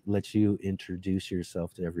let you introduce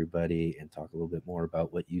yourself to everybody and talk a little bit more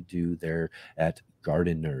about what you do there at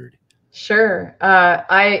Gardenerd. Sure.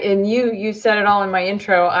 You said it all in my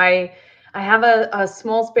intro. I have a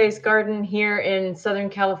small space garden here in Southern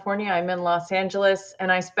California. I'm in Los Angeles, and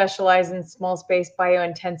I specialize in small space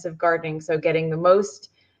biointensive gardening. So getting the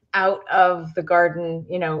most out of the garden.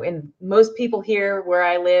 And most people here where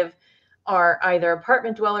I live are either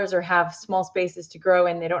apartment dwellers or have small spaces to grow,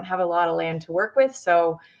 and they don't have a lot of land to work with.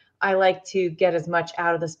 So I like to get as much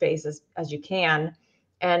out of the space as you can.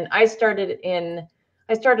 And I started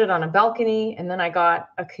on a balcony, and then I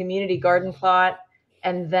got a community garden plot,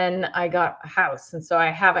 and then I got a house. And so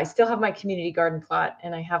I still have my community garden plot,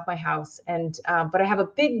 and I have my house, and but I have a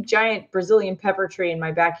big giant Brazilian pepper tree in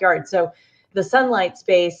my backyard. So the sunlight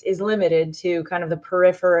space is limited to kind of the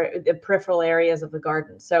peripheral areas of the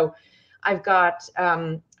garden. So I've got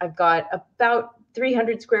about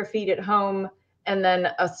 300 square feet at home, and then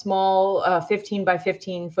a small 15 by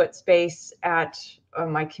 15 foot space at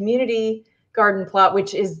my community garden plot,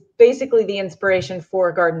 which is basically the inspiration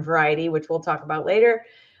for Garden Variety, which we'll talk about later.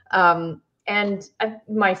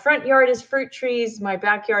 My front yard is fruit trees. My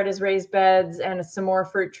backyard is raised beds and some more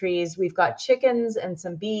fruit trees. We've got chickens and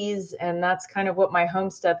some bees, and that's kind of what my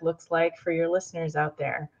homestead looks like for your listeners out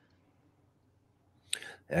there.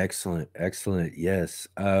 Excellent. Yes.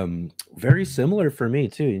 Very similar for me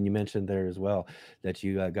too. And you mentioned there as well that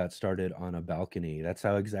you got started on a balcony. That's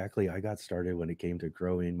how exactly I got started when it came to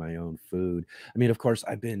growing my own food. I mean, of course,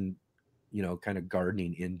 I've been, kind of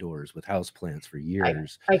gardening indoors with houseplants for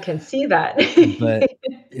years. I can see that.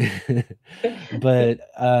 but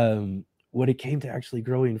when it came to actually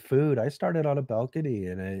growing food, I started on a balcony,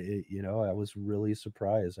 and I was really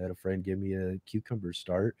surprised. I had a friend give me a cucumber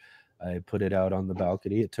start. I put it out on the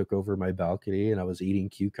balcony. It took over my balcony, and I was eating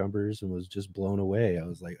cucumbers and was just blown away. I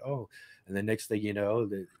was like, oh, and the next thing you know,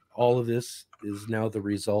 all of this is now the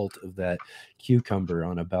result of that cucumber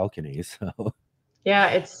on a balcony. So yeah,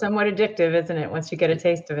 it's somewhat addictive, isn't it? Once you get a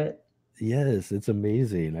taste of it. Yes, it's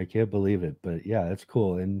amazing. I can't believe it, but yeah, it's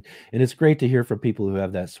cool. And it's great to hear from people who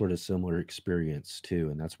have that sort of similar experience too.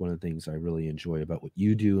 And that's one of the things I really enjoy about what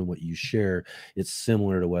you do and what you share. It's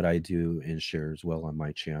similar to what I do and share as well on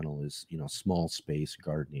my channel is, small space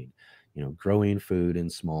gardening. Growing food in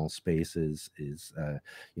small spaces is,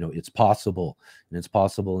 it's possible, and it's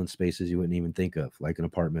possible in spaces you wouldn't even think of, like an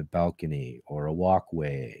apartment balcony or a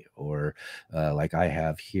walkway, or like I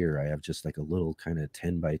have here. I have just like a little kind of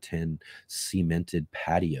 10 by 10 cemented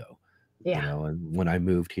patio. Yeah. And when I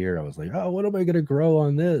moved here, I was like, oh, what am I going to grow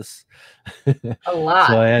on this? A lot.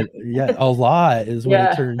 So a lot is what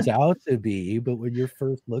it turns out to be. But when you're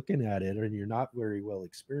first looking at it and you're not very well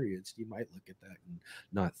experienced, you might look at that and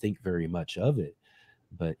not think very much of it.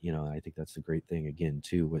 But, I think that's the great thing, again,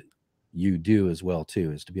 too, what you do as well,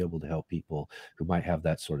 too, is to be able to help people who might have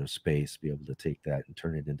that sort of space, be able to take that and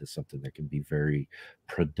turn it into something that can be very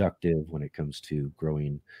productive when it comes to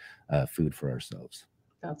growing food for ourselves.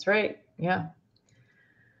 That's right. Yeah.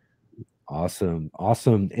 Awesome.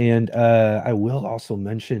 And I will also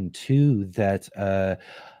mention too that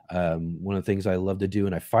one of the things I love to do,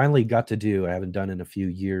 and I finally got to do, I haven't done in a few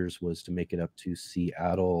years, was to make it up to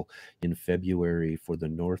Seattle in February for the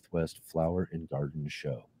Northwest Flower and Garden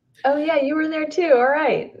Show. Oh yeah, you were there too. All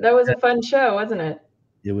right. That was a fun show, wasn't it?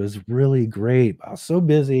 It was really great. I was so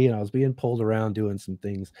busy, and I was being pulled around doing some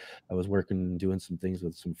things. I was working, doing some things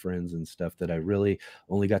with some friends and stuff, that I really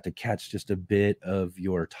only got to catch just a bit of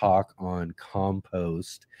your talk on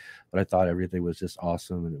compost. But I thought everything was just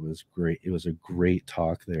awesome, and it was great. It was a great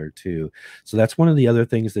talk there too. So that's one of the other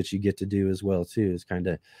things that you get to do as well too, is kind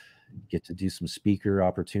of get to do some speaker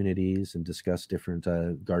opportunities and discuss different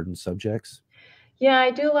garden subjects. Yeah,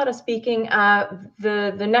 I do a lot of speaking.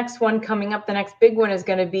 The next one coming up, the next big one, is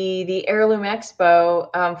going to be the Heirloom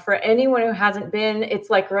Expo. For anyone who hasn't been,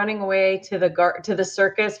 it's like running away to the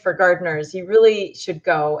circus for gardeners. You really should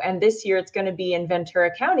go. And this year it's going to be in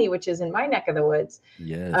Ventura County, which is in my neck of the woods.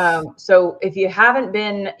 Yes. So if you haven't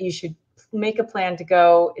been, you should make a plan to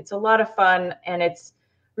go. It's a lot of fun, and it's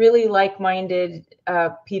really like-minded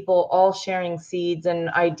people all sharing seeds and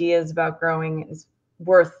ideas about growing is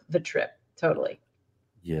worth the trip. Totally.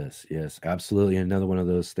 Yes, yes, absolutely. Another one of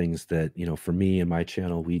those things that, for me and my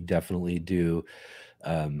channel, we definitely do.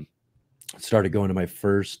 Started going to my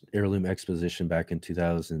first heirloom exposition back in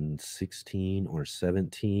 2016 or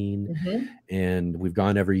 17. Mm-hmm. And we've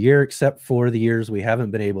gone every year except for the years we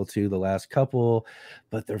haven't been able to, the last couple,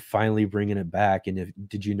 but they're finally bringing it back. And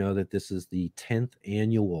did you know that this is the 10th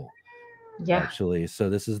annual? Yeah. Actually, so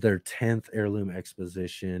this is their 10th heirloom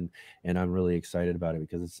exposition, and I'm really excited about it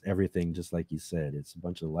because it's everything just like you said. It's a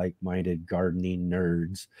bunch of like-minded gardening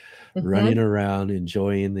nerds running around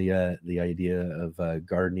enjoying the idea of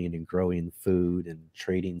gardening and growing food and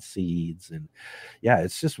trading seeds. And yeah,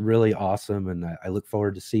 it's just really awesome, and I look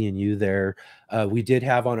forward to seeing you there. We did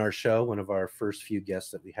have on our show, one of our first few guests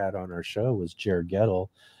that we had on our show was Jared Gettle,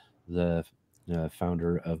 the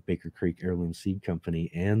founder of Baker Creek Heirloom Seed Company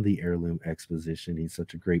and the Heirloom Exposition. He's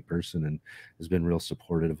such a great person and has been real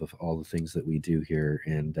supportive of all the things that we do here.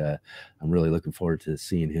 And I'm really looking forward to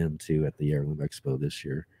seeing him too at the Heirloom Expo this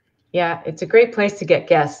year. Yeah, it's a great place to get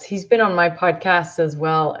guests. He's been on my podcast as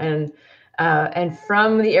well. And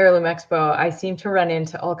from the Heirloom Expo, I seem to run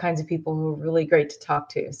into all kinds of people who are really great to talk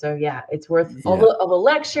to. So yeah, it's worth all the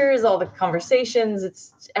lectures, all the conversations.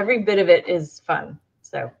 It's every bit of it is fun.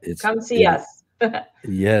 So come see us.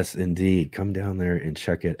 Yes, indeed. Come down there and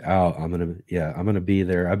check it out. I'm gonna be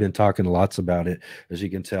there. I've been talking lots about it, as you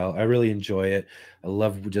can tell. I really enjoy it. I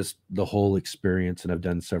love just the whole experience, and I've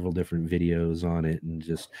done several different videos on it, and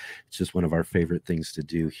it's just one of our favorite things to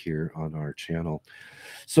do here on our channel.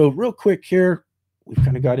 So real quick here, we've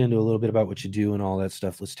kind of got into a little bit about what you do and all that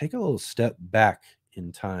stuff. Let's take a little step back in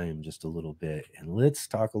time just a little bit, and let's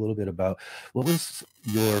talk a little bit about what was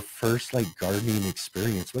your first gardening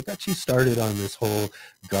experience. What got you started on this whole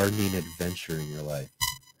gardening adventure in your life?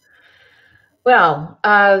 Well,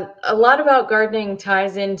 a lot about gardening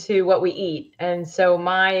ties into what we eat. And so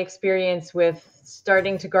my experience with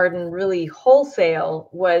starting to garden really wholesale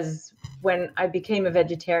was when I became a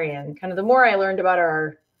vegetarian. Kind of the more I learned about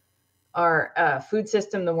our food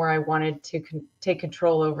system, the more I wanted to take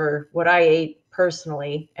control over what I ate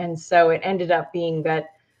personally. And so it ended up being that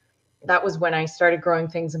was when I started growing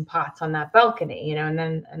things in pots on that balcony, and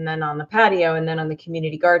then on the patio, and then on the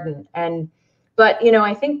community garden. But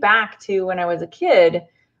I think back to when I was a kid,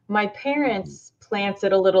 my parents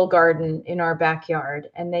planted a little garden in our backyard,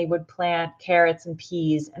 and they would plant carrots and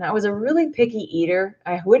peas. And I was a really picky eater.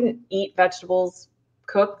 I wouldn't eat vegetables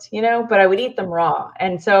cooked, but I would eat them raw.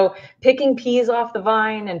 And so picking peas off the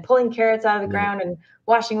vine and pulling carrots out of the ground and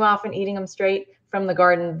washing them off and eating them straight from the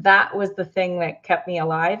garden, that was the thing that kept me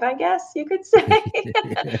alive, I guess you could say,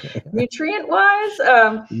 nutrient wise.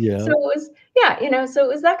 So it was, so it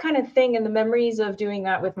was that kind of thing, and the memories of doing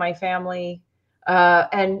that with my family.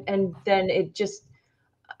 And then it just,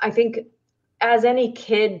 I think as any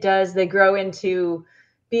kid does, they grow into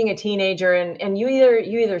being a teenager, and you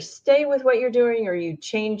either stay with what you're doing or you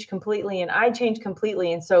change completely. And I changed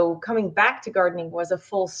completely. And so coming back to gardening was a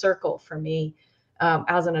full circle for me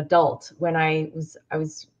as an adult. When I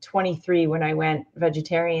was 23 when I went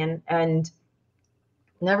vegetarian, and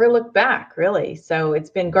never looked back really. So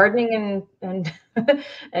it's been gardening and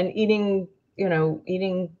and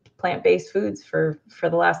eating plant-based foods for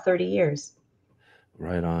the last 30 years.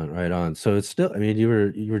 Right on. So it's still, I mean, you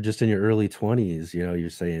were just in your early 20s, you're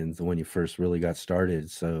saying, when you first really got started.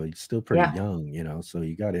 So you're still pretty young, so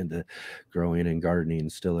you got into growing and gardening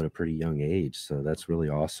still at a pretty young age. So that's really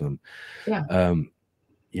awesome.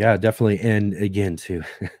 Yeah, definitely. And again, too,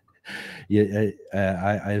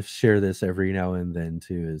 I share this every now and then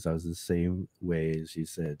too, as I was the same way as you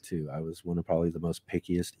said too. I was one of probably the most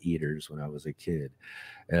pickiest eaters when I was a kid.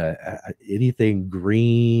 Anything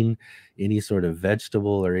green, any sort of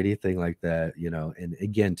vegetable or anything like that, and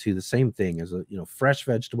again, too, the same thing as, fresh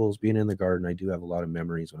vegetables, being in the garden. I do have a lot of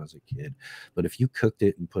memories when I was a kid, but if you cooked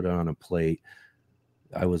it and put it on a plate,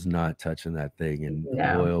 I was not touching that thing. And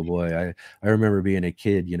boy, oh boy, I remember being a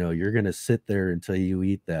kid, you're going to sit there until you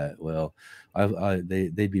eat that. Well,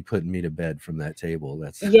 they'd be putting me to bed from that table.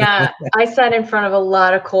 That's I sat in front of a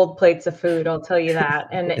lot of cold plates of food, I'll tell you that.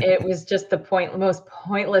 And it was just the most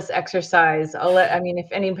pointless exercise.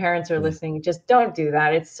 If any parents are listening, just don't do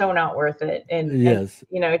that. It's so not worth it. And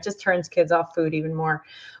it just turns kids off food even more.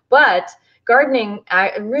 But gardening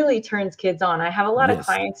really turns kids on. I have a lot of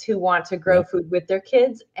clients who want to grow food with their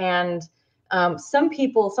kids. And some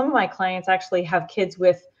of my clients actually have kids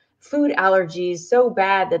with food allergies so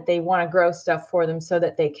bad that they want to grow stuff for them so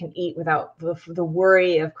that they can eat without the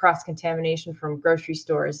worry of cross-contamination from grocery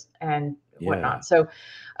stores and whatnot. So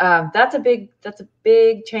that's a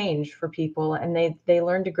big change for people, and they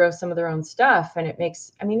learn to grow some of their own stuff, and it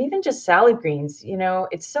makes, I mean, even just salad greens, you know,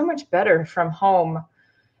 it's so much better from home.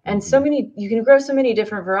 And so many, you can grow so many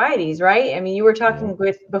different varieties, right? I mean, you were talking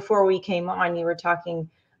before we came on, you were talking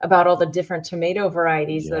about all the different tomato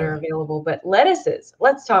varieties that are available, but lettuces,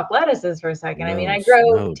 let's talk lettuces for a second. I mean, I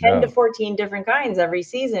grow 10 to 14 different kinds every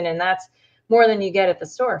season, and that's more than you get at the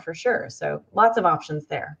store for sure. So lots of options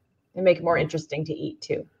there. They make it more interesting to eat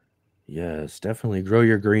too. Yes, definitely grow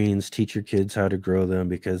your greens, teach your kids how to grow them,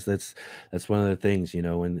 because that's one of the things, you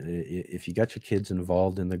know, when if you got your kids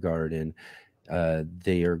involved in the garden,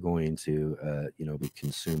 they are going to, you know, be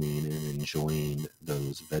consuming and enjoying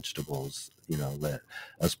those vegetables, you know, that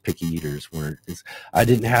us picky eaters weren't. I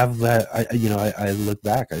didn't have that. I look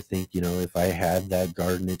back, I think, you know, if I had that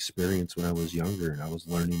garden experience when I was younger and I was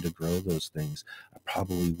learning to grow those things, I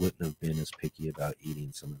probably wouldn't have been as picky about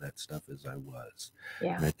eating some of that stuff as I was.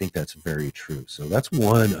 Yeah. And I think that's very true. So that's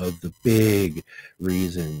one of the big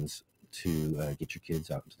reasons to get your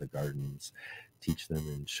kids out into the gardens, teach them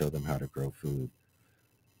and show them how to grow food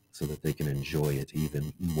so that they can enjoy it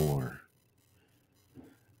even more.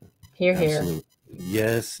 Hear, Absolutely. Hear.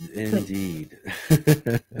 Yes, indeed.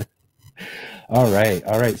 All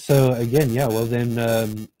right. So again, well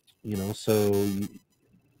then, you know, so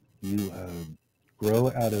you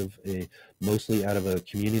grow mostly out of a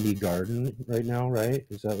community garden right now, right?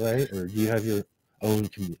 Is that right? Or do you have your own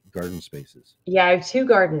garden spaces? Yeah, I have 2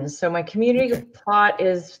 gardens. So my community plot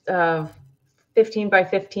is 15 by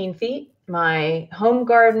 15 feet. My home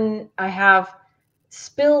garden, I have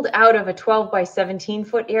spilled out of a 12 by 17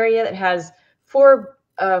 foot area that has 4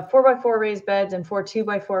 by 4 raised beds and 4 2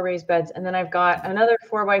 by 4 raised beds. And then I've got another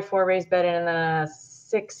 4 by 4 raised bed and then a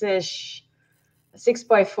 6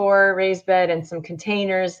 by 4 raised bed and some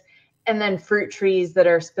containers, and then fruit trees that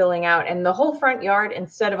are spilling out. And the whole front yard,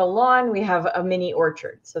 instead of a lawn, we have a mini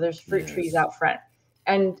orchard. So there's fruit trees out front.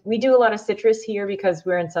 And we do a lot of citrus here because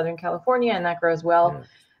we're in Southern California and that grows well.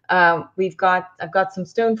 I've got some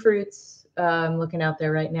stone fruits. I'm looking out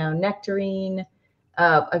there right now. Nectarine.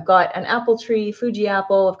 I've got an apple tree, Fuji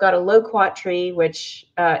apple. I've got a loquat tree, which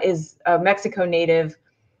is a Mexico native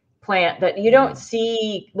plant that you don't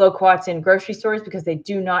see loquats in grocery stores because they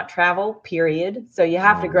do not travel, period. So you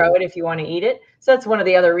have to grow it if you want to eat it. So that's one of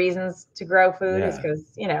the other reasons to grow food is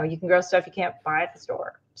because, you know, you can grow stuff you can't buy at the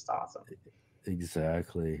store. It's awesome.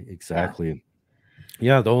 Exactly.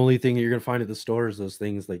 Yeah, the only thing you're going to find at the store is those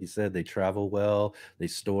things, like you said, they travel well, they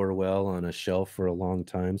store well on a shelf for a long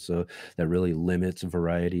time. So that really limits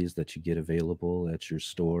varieties that you get available at your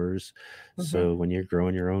stores. So when you're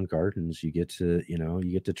growing your own gardens, you get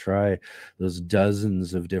to try those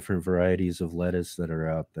dozens of different varieties of lettuce that are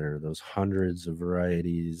out there, those hundreds of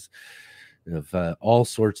varieties of all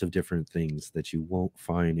sorts of different things that you won't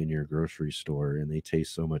find in your grocery store, and they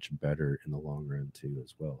taste so much better in the long run too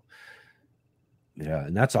as well. Yeah,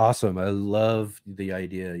 and that's awesome. I love the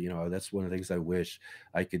idea. You know, that's one of the things I wish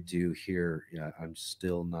I could do here. Yeah, I'm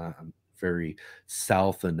very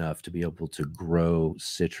south enough to be able to grow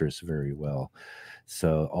citrus very well.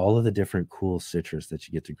 So all of the different cool citrus that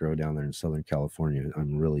you get to grow down there in Southern California,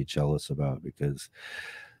 I'm really jealous about, because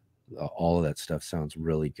all of that stuff sounds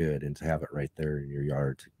really good, and to have it right there in your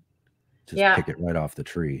yard, to just pick it right off the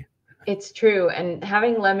tree. It's true. And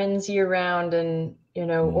having lemons year round and, you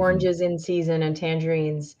know, oranges in season and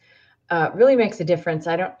tangerines really makes a difference.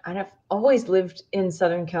 I've always lived in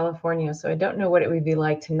Southern California, so I don't know what it would be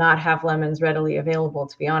like to not have lemons readily available,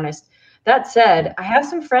 to be honest. That said, I have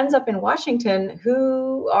some friends up in Washington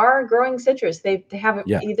who are growing citrus. They have it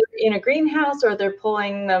either in a greenhouse or they're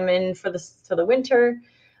pulling them in for the winter.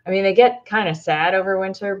 I mean, they get kind of sad over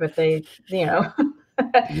winter, but they, you know.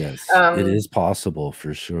 Yes, it is possible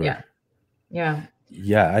for sure.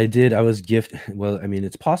 Yeah, I did. I was gifted. Well, I mean,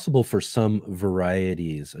 it's possible for some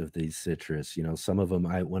varieties of these citrus. You know, some of them,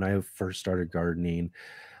 when I first started gardening,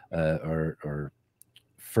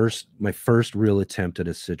 my first real attempt at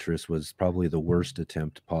a citrus was probably the worst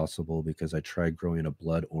attempt possible, because I tried growing a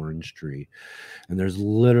blood orange tree, and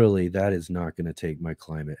that is not going to take my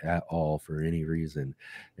climate at all for any reason.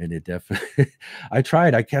 And it definitely, I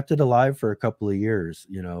kept it alive for a couple of years,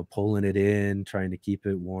 you know, pulling it in, trying to keep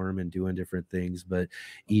it warm and doing different things, but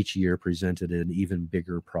each year presented an even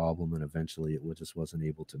bigger problem, and eventually it just wasn't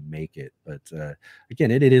able to make it. But again,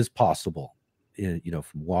 it is possible.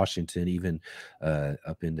 from Washington, even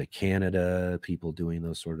up into Canada, people doing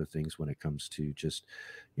those sort of things when it comes to just,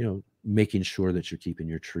 making sure that you're keeping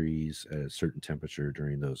your trees at a certain temperature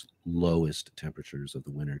during those lowest temperatures of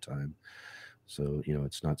the winter time. So,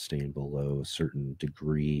 it's not staying below a certain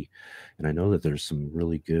degree. And I know that there's some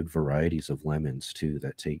really good varieties of lemons too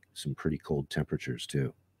that take some pretty cold temperatures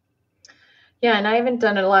too. Yeah, and I haven't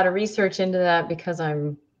done a lot of research into that because I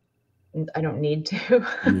don't need to.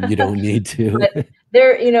 You don't need to. But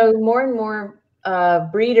there, more and more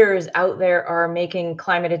breeders out there are making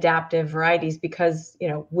climate adaptive varieties because,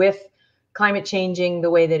 with climate changing the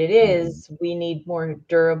way that it is, we need more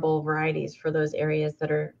durable varieties for those areas that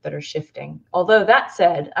are shifting. Although that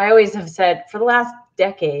said, I always have said for the last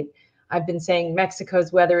decade, I've been saying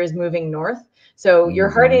Mexico's weather is moving north. So your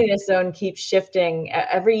hardiness zone keeps shifting.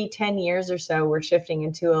 Every 10 years or so, we're shifting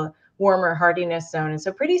into a warmer hardiness zone. And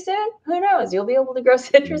so pretty soon, who knows, you'll be able to grow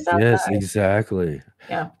citrus outside. Yes, exactly.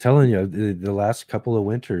 Yeah. I'm telling you, the last couple of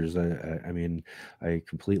winters, I mean, I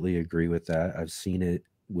completely agree with that. I've seen it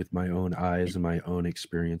with my own eyes and my own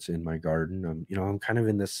experience in my garden. I'm kind of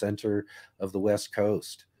in the center of the West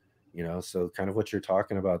Coast, so kind of what you're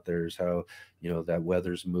talking about there is how, that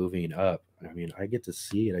weather's moving up. I mean, I get to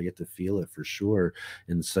see it, I get to feel it for sure,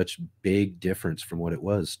 in such big difference from what it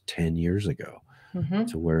was 10 years ago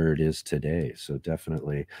to where it is today. So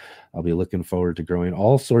definitely I'll be looking forward to growing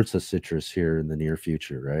all sorts of citrus here in the near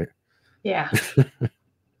future, right? Yeah.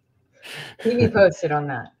 Keep me posted on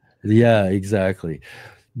that. Yeah, exactly.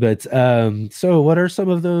 But so what are some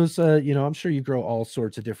of those, I'm sure you grow all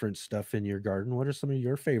sorts of different stuff in your garden. What are some of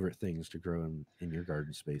your favorite things to grow in your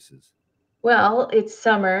garden spaces? Well, it's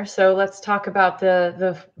summer, so let's talk about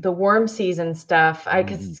the warm season stuff.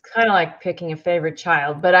 Because it's kind of like picking a favorite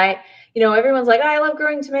child, but everyone's like, I love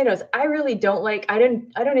growing tomatoes. I really don't like, I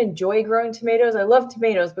don't enjoy growing tomatoes. I love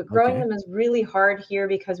tomatoes, but growing them is really hard here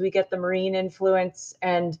because we get the marine influence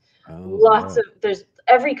and there's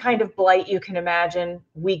every kind of blight you can imagine.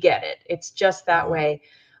 We get it. It's just that way.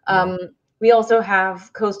 We also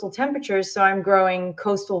have coastal temperatures, so I'm growing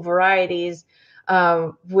coastal varieties,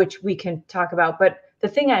 which we can talk about. But the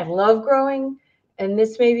thing I love growing, and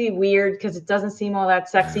this may be weird because it doesn't seem all that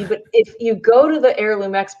sexy, but if you go to the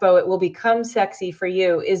Heirloom Expo, it will become sexy for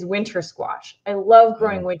you, is winter squash. I love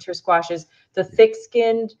growing winter squashes, the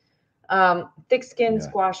thick-skinned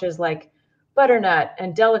squashes like butternut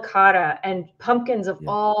and delicata and pumpkins of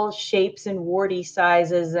all shapes and warty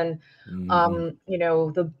sizes and,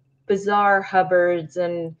 the bizarre Hubbards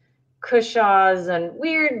and Cushaws and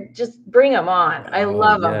weird, just bring them on. I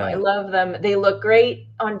love them. I love them. They look great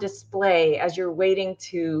on display as you're waiting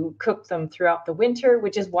to cook them throughout the winter,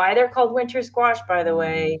 which is why they're called winter squash, by the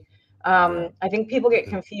way. I think people get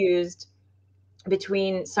confused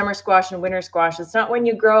between summer squash and winter squash. It's not when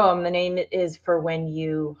you grow them. The name is for when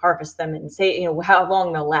you harvest them and say, how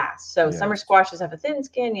long they'll last. So summer squashes have a thin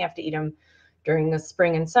skin. You have to eat them during the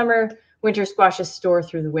spring and summer. Winter squashes store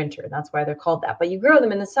through the winter. That's why they're called that. But you grow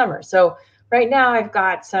them in the summer. So right now I've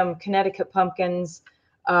got some Connecticut pumpkins.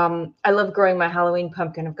 I love growing my Halloween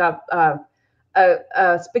pumpkin. I've got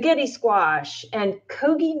a spaghetti squash, and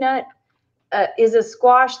kogi nut is a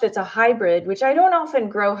squash that's a hybrid, which I don't often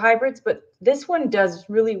grow hybrids, but this one does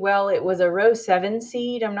really well. It was a row 7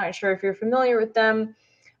 seed. I'm not sure if you're familiar with them.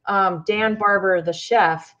 Dan Barber, the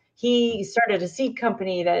chef, he started a seed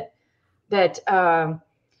company that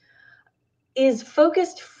is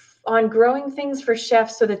focused on growing things for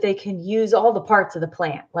chefs so that they can use all the parts of the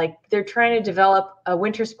plant. Like they're trying to develop a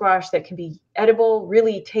winter squash that can be edible,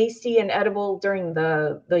 really tasty and edible during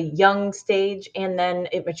the young stage. And then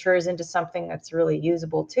it matures into something that's really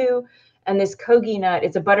usable too. And this kogi nut,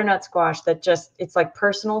 it's a butternut squash that it's like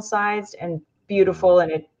personal sized and beautiful.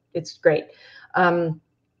 And it's great. And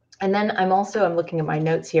then I'm looking at my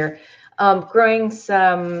notes here, growing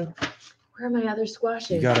some, where are my other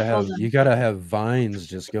squashes? You gotta have vines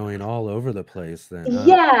just going all over the place then. Huh?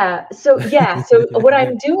 Yeah. So what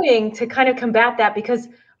I'm doing to kind of combat that, because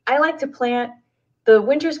I like to plant the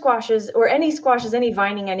winter squashes or any squashes, any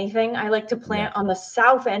vining, anything, I like to plant on the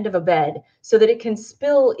south end of a bed so that it can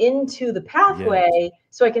spill into the pathway,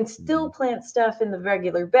 so I can still plant stuff in the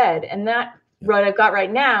regular bed. And what I've got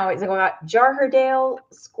right now is I've got Jarherdale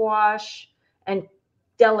squash and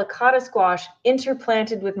delicata squash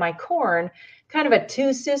interplanted with my corn, kind of a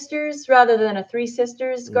 2 sisters rather than a 3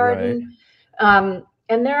 sisters garden.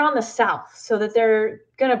 And they're on the south, so that they're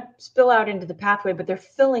going to spill out into the pathway, but they're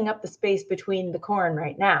filling up the space between the corn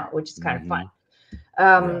right now, which is kind of fun.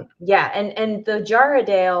 And the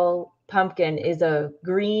Jarherdale pumpkin is a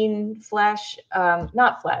green flesh,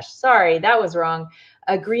 not flesh, sorry, that was wrong.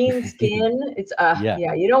 a green skin. It's Yeah.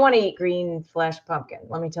 yeah, you don't want to eat green flesh pumpkin.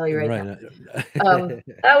 Let me tell you right now. Right.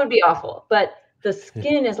 That would be awful. But the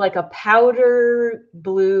skin is like a powder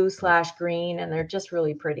blue / green, and they're just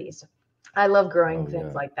really pretty. So I love growing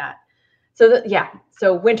things like that. So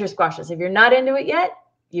so winter squashes. If you're not into it yet,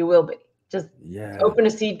 you will be. Just open a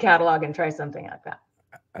seed catalog and try something like that.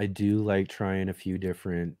 I do like trying a few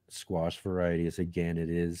different squash varieties. Again, it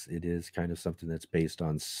is kind of something that's based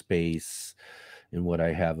on space and what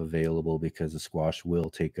I have available, because the squash will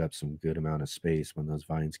take up some good amount of space when those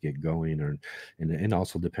vines get going, and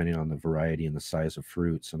also depending on the variety and the size of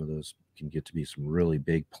fruit, some of those can get to be some really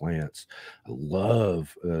big plants.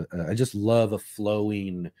 I just love a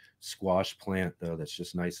flowing squash plant though, that's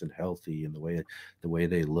just nice and healthy, and the way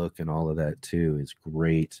they look and all of that too is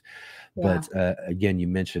great. But again, you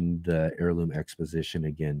mentioned the heirloom exposition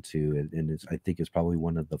again too, and I think it's probably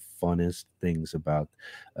one of the funnest things about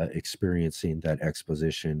experiencing that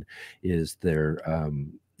exposition is their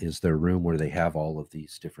room where they have all of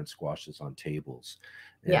these different squashes on tables.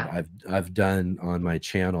 And I've done on my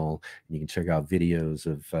channel, and you can check out videos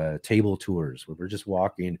of table tours where we're just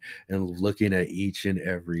walking and looking at each and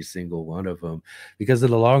every single one of them, because in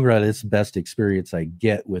the long run, it's the best experience I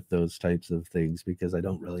get with those types of things, because I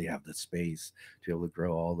don't really have the space to be able to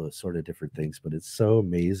grow all those sort of different things. But it's so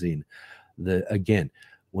amazing again,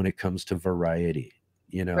 when it comes to variety,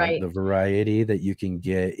 the variety that you can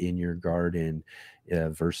get in your garden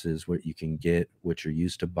versus what you're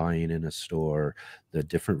used to buying in a store. The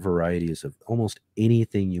different varieties of almost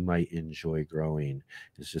anything you might enjoy growing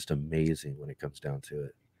is just amazing when it comes down to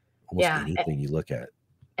it. Almost anything you look at.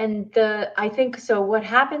 And I think so. What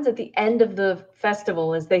happens at the end of the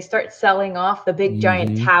festival is they start selling off the big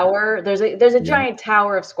giant tower. There's a giant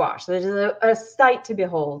tower of squash. There's a sight to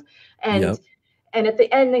behold. And at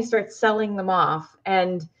the end they start selling them off.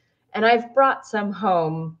 And I've brought some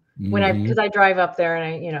home because I drive up there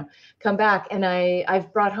and I come back, and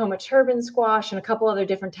I've brought home a turban squash and a couple other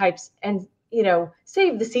different types, and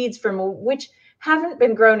save the seeds from which haven't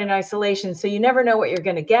been grown in isolation, so you never know what you're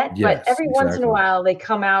going to get. But every once in a while they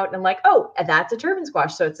come out and like, oh, that's a turban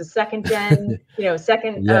squash, so it's a second gen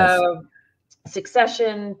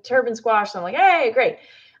succession turban squash. So I'm like, hey, great.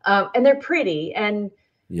 And they're pretty. And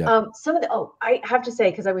some of I have to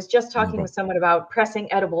say, because I was just talking with someone about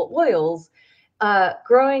pressing edible oils,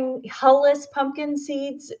 growing hulless pumpkin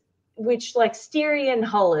seeds, which like Styrian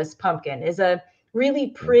hulless pumpkin is a really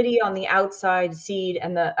pretty on the outside seed,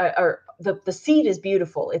 and the seed is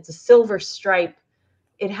beautiful. It's a silver stripe.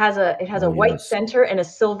 It has a white center and a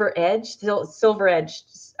silver edge, silver edged.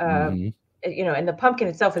 And the pumpkin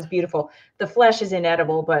itself is beautiful. The flesh is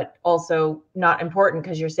inedible, but also not important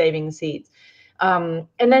because you're saving the seeds. And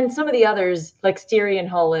then some of the others, like Styrian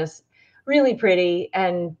hulless, really pretty,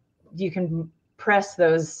 and you can press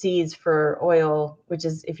those seeds for oil, which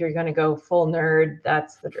is, if you're going to go full nerd,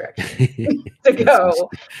 that's the direction to go.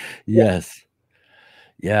 Yes.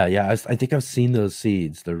 Yeah. I think I've seen those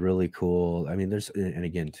seeds. They're really cool. I mean, and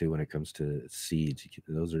again too, when it comes to seeds,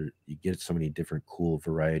 you get so many different cool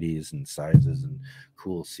varieties and sizes and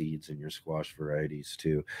cool seeds in your squash varieties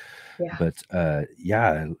too. But I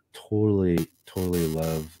totally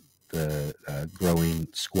love the growing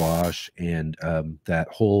squash, and that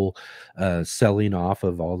whole selling off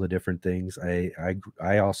of all the different things.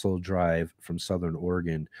 I also drive from Southern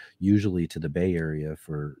Oregon usually to the Bay Area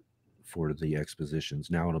for the expositions.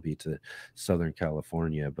 Now it'll be to Southern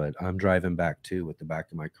California, but I'm driving back too with the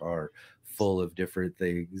back of my car full of different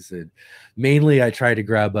things, and mainly I try to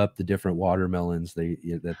grab up the different watermelons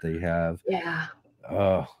that they have.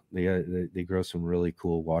 Oh, they grow some really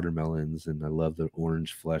cool watermelons, and I love the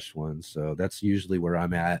orange flesh ones. So that's usually where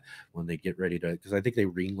I'm at when they get ready to, because I think they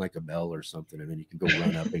ring like a bell or something, and then you can go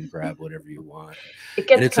run up and grab whatever you want. It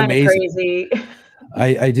gets kind of crazy.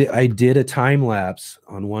 I did a time lapse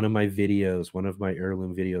on one of my videos, one of my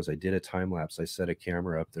heirloom videos. I did a time lapse. I set a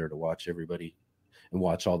camera up there to watch everybody and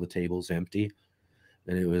watch all the tables empty,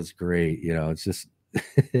 and it was great. It's just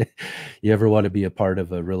you ever want to be a part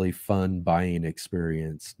of a really fun buying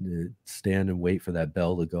experience, stand and wait for that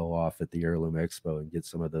bell to go off at the Heirloom Expo and get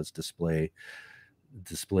some of those display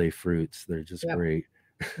fruits. They're just great.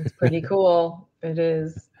 It's pretty cool. It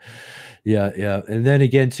is. Yeah. And then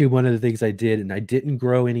again too, one of the things I did, and I didn't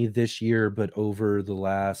grow any this year, but over the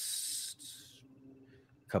last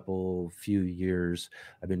few years,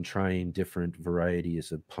 I've been trying different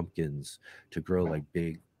varieties of pumpkins to grow like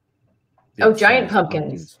big giant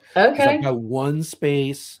pumpkins. Okay. I've got one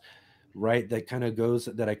space, right, that kind of goes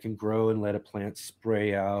that I can grow and let a plant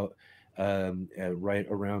spray out. right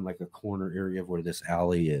around like a corner area of where this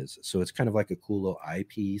alley is. So it's kind of like a cool little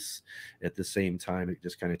eyepiece. At the same time, it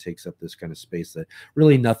just kind of takes up this kind of space that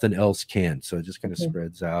really nothing else can. So it just kind of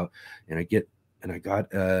spreads out. And I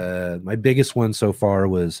got my biggest one so far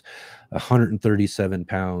was 137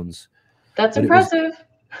 pounds. That's impressive.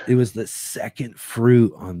 It was the second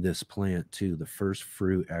fruit on this plant too. The first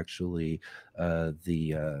fruit actually,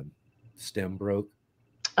 the stem broke.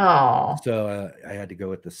 Oh, So I had to go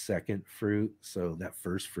with the second fruit. So that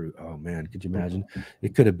first fruit, oh man, could you imagine?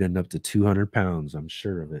 It could have been up to 200 pounds. I'm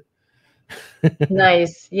sure of it.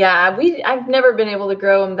 nice. Yeah, I've never been able to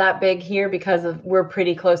grow them that big here because we're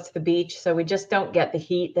pretty close to the beach, so we just don't get the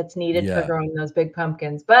heat that's needed for growing those big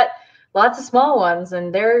pumpkins. But lots of small ones,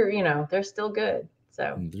 and they're still good.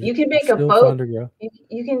 So you can make a boat.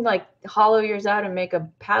 You can like hollow yours out and make a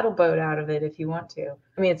paddle boat out of it if you want to.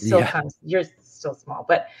 I mean, it's still yours is still small,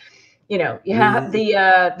 but you have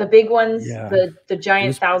the big ones, the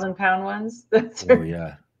giant 1,000-pound ones. Oh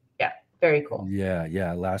yeah. Very cool.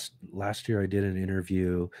 Yeah. Last year I did an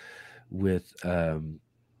interview with a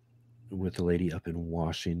lady up in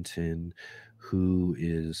Washington who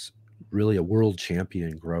is really a world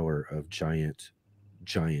champion grower of giants.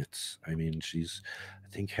 I mean, she's I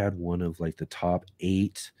think had one of like the top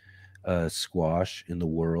 8 squash in the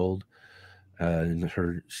world. And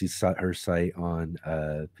she set her sight on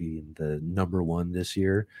being the #1 this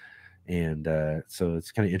year. And so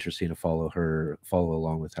it's kind of interesting to follow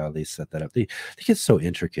along with how they set that up. They get so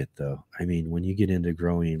intricate though. I mean, when you get into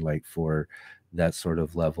growing like for that sort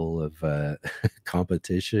of level of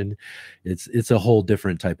competition, it's a whole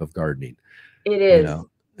different type of gardening. It is.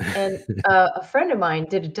 And a friend of mine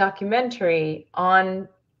did a documentary on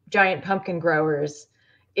giant pumpkin growers.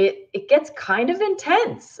 It gets kind of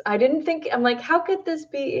intense. I didn't think, I'm like, how could this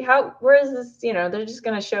be? Where is this? They're just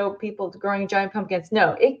going to show people growing giant pumpkins.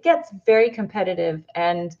 No, it gets very competitive,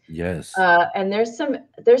 and yes, and there's some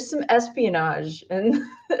espionage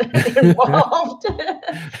involved.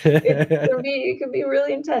 It can be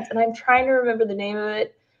really intense. And I'm trying to remember the name of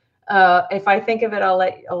it. If I think of it, I'll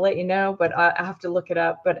let you know, but I have to look it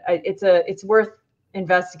up. But it's worth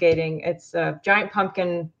investigating. It's a giant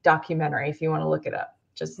pumpkin documentary if you want to look it up.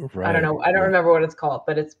 I don't know. I don't remember what it's called,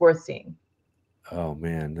 but it's worth seeing. Oh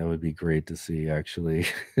man, that would be great to see actually.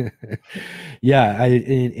 Yeah,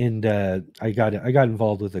 I got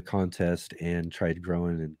involved with the contest and tried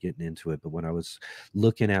growing and getting into it. But when I was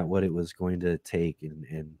looking at what it was going to take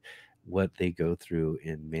and what they go through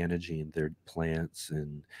in managing their plants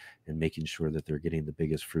and making sure that they're getting the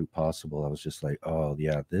biggest fruit possible, I was just like, oh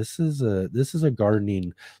yeah, this is a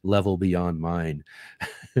gardening level beyond mine.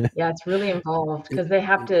 Yeah, it's really involved because they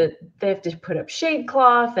have to put up shade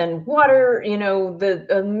cloth and water,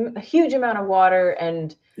 a huge amount of water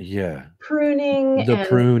and pruning.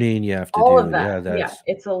 Pruning you have to all do. Of that.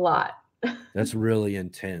 It's a lot. That's really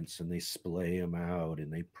intense, and they splay them out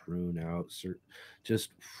and they prune out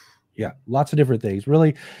lots of different things.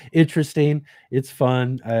 Really interesting. It's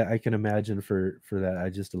fun. I can imagine for that. I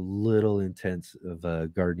just a little intense of a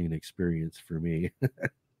gardening experience for me.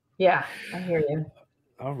 Yeah, I hear you.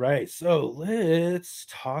 All right, so let's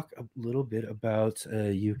talk a little bit about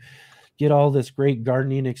you get all this great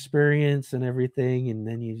gardening experience and everything, and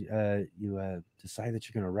then you decide that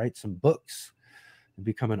you're going to write some books and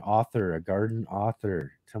become an author, a garden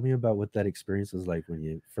author. Tell me about what that experience was like when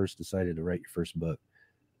you first decided to write your first book.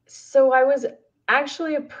 So I was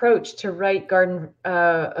actually approached to write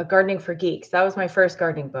Gardening for Geeks. That was my first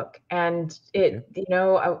gardening book. And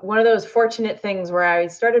one of those fortunate things where I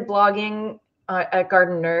started blogging at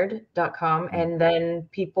Gardenerd.com, and then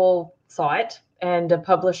people saw it, and a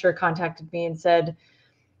publisher contacted me and said,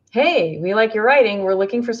 hey, we like your writing. We're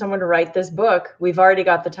looking for someone to write this book. We've already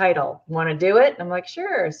got the title. Want to do it? And I'm like,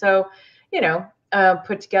 sure. So,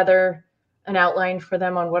 put together an outline for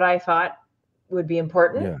them on what I thought would be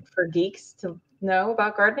important for geeks to know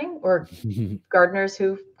about gardening, or gardeners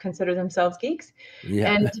who consider themselves geeks.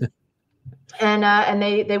 And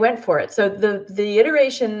they went for it. So the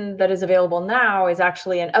iteration that is available now is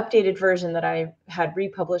actually an updated version that I had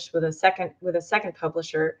republished with a second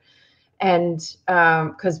publisher. And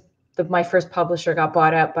because my first publisher got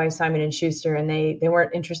bought out by Simon & Schuster, and they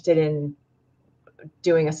weren't interested in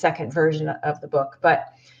doing a second version of the book.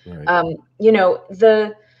 But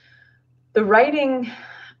the writing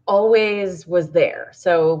always was there.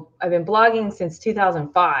 So I've been blogging since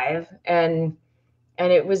 2005, and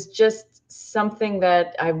it was just something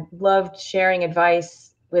that I loved sharing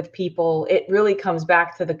advice with people. It really comes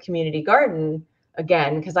back to the community garden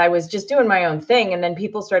again, because I was just doing my own thing, and then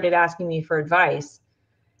people started asking me for advice.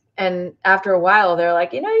 And after a while, they're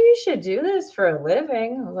like, you should do this for a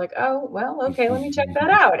living. I was like, oh, well, okay, let me check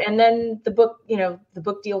that out. And then the book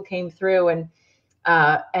deal came through, and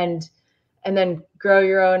then Grow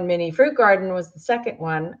Your Own Mini Fruit Garden was the second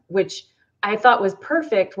one, which I thought was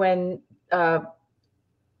perfect when Cool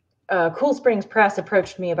Springs Press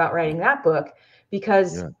approached me about writing that book,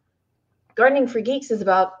 because Gardening for Geeks is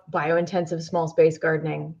about biointensive small space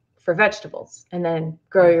gardening for vegetables. And then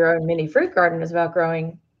Grow Your Own Mini Fruit Garden is about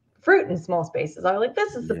growing fruit in small spaces. I was like,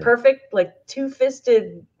 this is the perfect, like,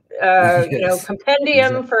 two-fisted,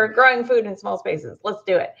 compendium for growing food in small spaces. Let's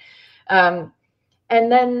do it. And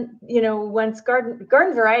then, once Garden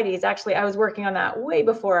Varieties, actually, I was working on that way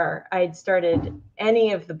before I'd started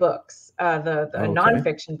any of the books, the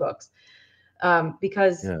nonfiction books,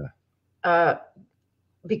 because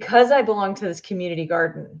I belong to this community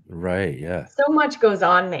garden. Right. Yeah. So much goes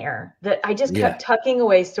on there that I just kept tucking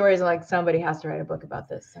away stories, like, somebody has to write a book about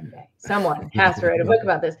this someday. Someone has to write a book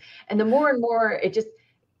about this. And the more and more it just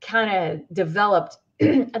kind of developed.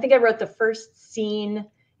 I think I wrote the first scene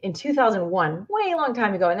in 2001, way long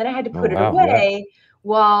time ago. And then I had to put it away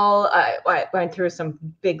while I went through some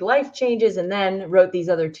big life changes, and then wrote these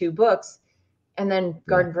other two books. And then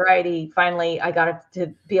Garden Variety, finally, I got it to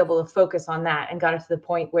be able to focus on that, and got it to the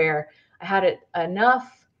point where I had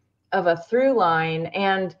enough of a through line.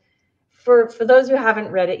 And for those who haven't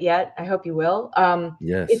read it yet, I hope you will.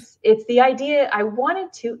 It's the idea. I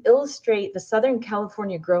wanted to illustrate the Southern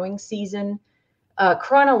California growing season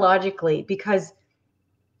chronologically, because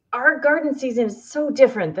our garden season is so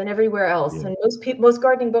different than everywhere else. And most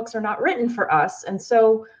gardening books are not written for us. And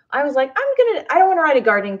so I was like, I don't want to write a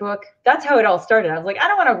gardening book. That's how it all started. I was like, I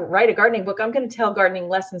don't want to write a gardening book. I'm going to tell gardening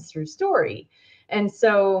lessons through story. And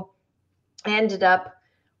so I ended up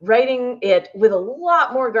writing it with a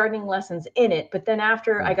lot more gardening lessons in it. But then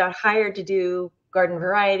after I got hired to do Gardening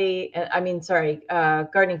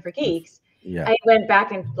for Geeks, I went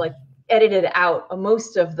back and edited out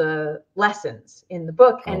most of the lessons in the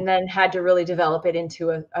book, and then had to really develop it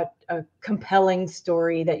into a compelling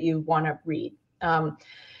story that you want to read. And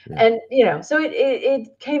so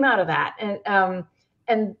it came out of that,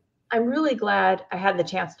 and I'm really glad I had the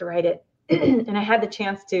chance to write it, and I had the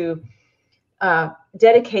chance to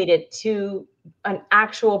dedicate it to an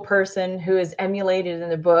actual person who is emulated in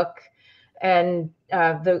the book, and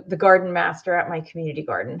the garden master at my community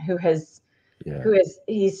garden,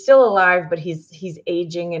 he's still alive, but he's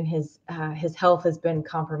aging, and his health has been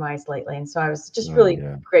compromised lately. And so I was just really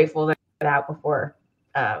grateful that I got out before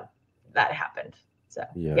that happened. So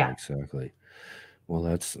exactly. Well,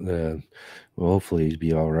 that's hopefully he'd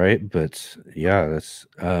be all right. But that's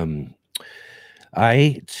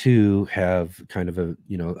I too have kind of a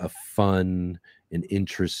fun and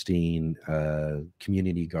interesting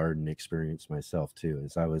community garden experience myself too,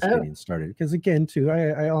 as I was getting started. Because again, too,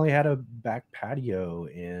 I only had a back patio,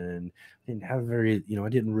 and didn't have I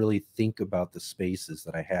didn't really think about the spaces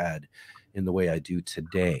that I had in the way I do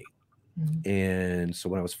today. And so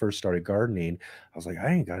when I was first started gardening, I was like,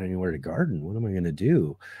 I ain't got anywhere to garden. What am I going to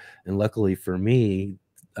do? And luckily for me,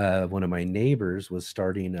 one of my neighbors was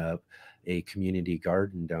starting up a community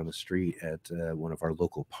garden down the street at one of our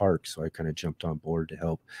local parks. So I kind of jumped on board to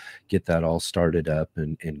help get that all started up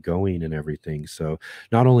and going and everything. So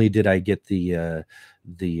not only did I get the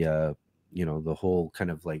whole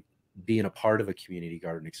kind of like being a part of a community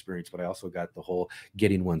garden experience, but I also got the whole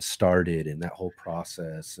getting one started and that whole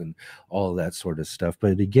process and all of that sort of stuff.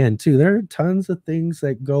 But again, too, there are tons of things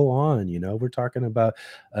that go on. We're talking about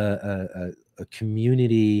a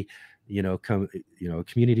community,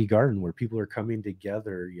 community garden where people are coming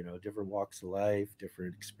together, different walks of life,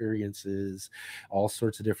 different experiences, all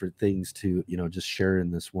sorts of different things to, just share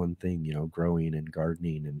in this one thing, growing and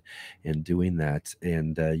gardening and doing that.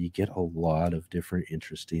 And you get a lot of different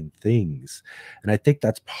interesting things. And I think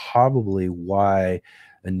that's probably why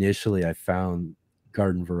initially I found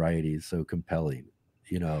Garden Varieties so compelling,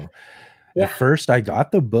 At first I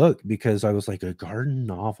got the book because I was like, a garden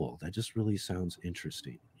novel, that just really sounds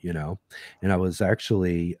interesting, and I was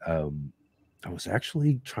actually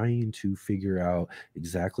trying to figure out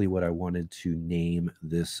exactly what I wanted to name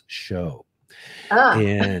this show.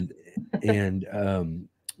 And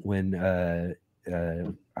when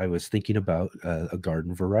I was thinking about a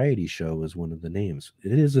garden variety show as one of the names.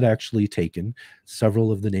 It isn't actually taken.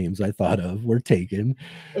 Several of the names I thought of were taken.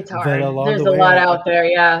 It's hard. There's a lot out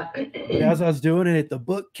there, But as I was doing it, the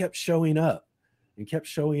book kept showing up.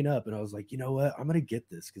 And I was like, you know what? I'm going to get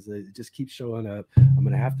this because it just keeps showing up. I'm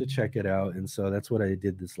going to have to check it out. And so that's what I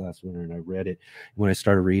did this last winter. And I read it. When I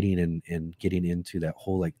started reading and getting into that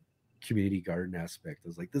whole like community garden aspect, I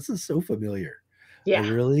was like, this is so familiar. I Yeah.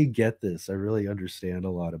 really get this. I really understand a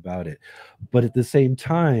lot about it. But at the same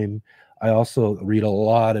time, I also read a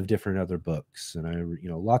lot of different other books, and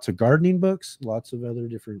lots of gardening books, lots of other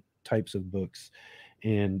different types of books.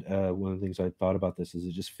 And one of the things I thought about this is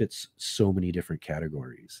it just fits so many different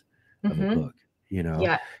categories of a Hmm. book. You know,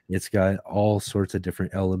 Yeah. it's got all sorts of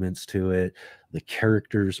different elements to it. The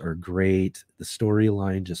characters are great. The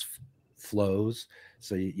storyline just flows.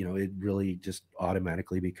 So, it really just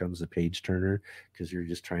automatically becomes a page turner because you're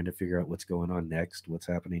just trying to figure out what's going on next, what's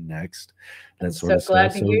happening next, I'm that sort so of stuff.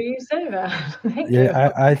 glad to hear So, you say that. Thank you.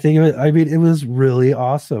 yeah, I think I mean, it was really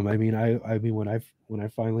awesome. I mean, when I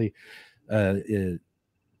finally, it,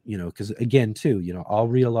 because again, too, I'll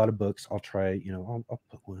read a lot of books. I'll try, I'll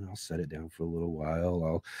put one, I'll set it down for a little while.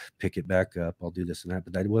 I'll pick it back up. I'll do this and that.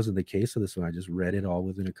 But that wasn't the case of this one. I just read it all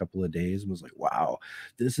within a couple of days and was like, wow,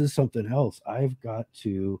 this is something else. I've got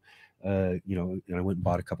to, and I went and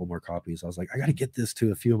bought a couple more copies. I was like, I got to get this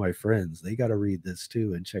to a few of my friends. They got to read this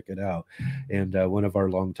too and check it out. And one of our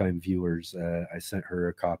longtime viewers, I sent her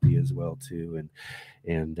a copy as well too.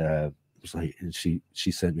 And was like, and she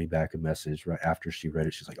sent me back a message right after she read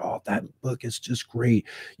it. She's like, oh, that book is just great.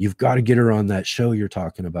 You've got to get her on that show you're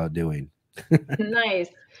talking about doing. Nice.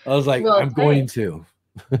 I was like, Well, I'm going to.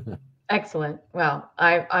 Excellent. Well,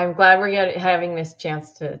 I'm glad we're having this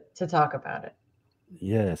chance to talk about it.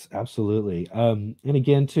 Yes, absolutely. And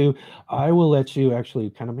again, too, I will let you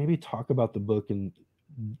actually kind of maybe talk about the book and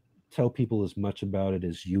tell people as much about it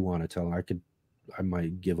as you want to tell. I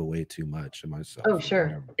might give away too much of myself. Oh, or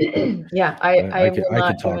sure. whatever. Yeah, I will I not could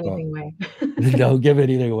give talk all. anything away. Don't give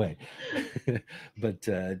anything away. But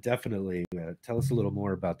definitely tell us a little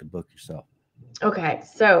more about the book yourself. Okay,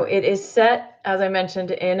 so it is set, as I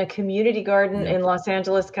mentioned, in a community garden Yep. in Los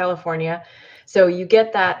Angeles, California. So you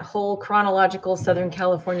get that whole chronological Southern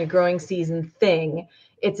California growing season thing.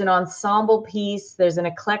 It's an ensemble piece. There's an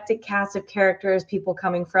eclectic cast of characters, people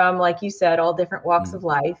coming from, like you said, all different walks of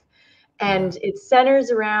life. And it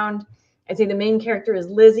centers around, I'd say the main character is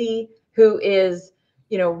Lizzie, who is,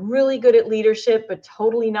 really good at leadership, but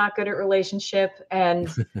totally not good at relationship.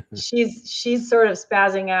 And she's sort of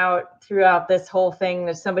spazzing out throughout this whole thing.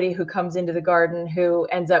 There's somebody who comes into the garden who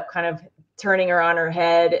ends up kind of turning her on her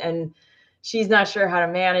head, and she's not sure how to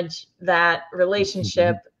manage that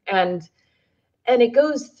relationship. And it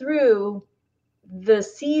goes through the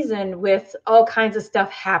season with all kinds of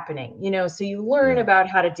stuff happening, so you learn about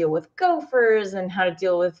how to deal with gophers and how to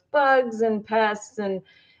deal with bugs and pests, and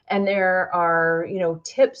there are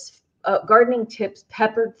tips, gardening tips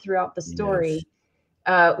peppered throughout the story.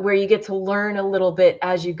 Yes. Where you get to learn a little bit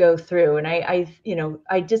as you go through. And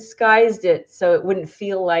I disguised it so it wouldn't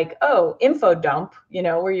feel like, oh, info dump,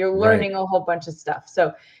 where you're learning a whole bunch of stuff.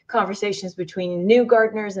 So conversations between new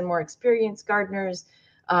gardeners and more experienced gardeners,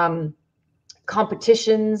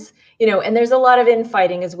 competitions, and there's a lot of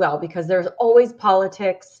infighting as well, because there's always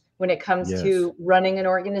politics when it comes to running an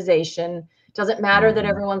organization. It doesn't matter that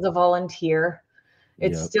everyone's a volunteer.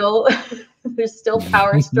 It's still, there's still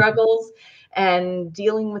power struggles and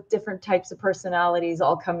dealing with different types of personalities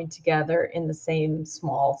all coming together in the same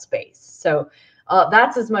small space. So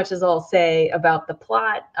that's as much as I'll say about the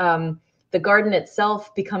plot. The garden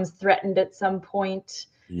itself becomes threatened at some point.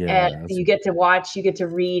 And you get to watch, you get to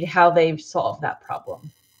read how they've solved that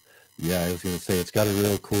problem. Yeah, I was going to say, it's got a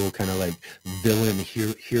real cool kind of like villain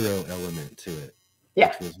hero element to it. Yeah.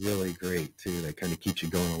 Which was really great too. That kind of keeps you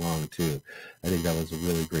going along too. I think that was a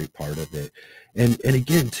really great part of it. And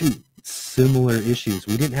again, too, similar issues.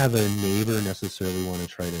 We didn't have a neighbor necessarily want to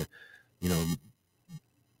try to,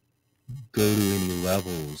 go to any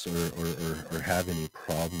levels or have any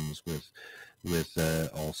problems with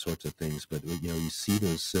all sorts of things, but you see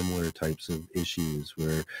those similar types of issues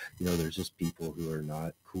where there's just people who are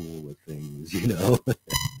not cool with things.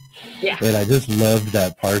 Yeah. And I just loved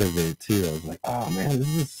that part of it too. I was like, oh man, this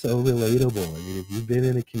is so relatable. I mean, if you've been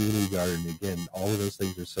in a community garden, again, all of those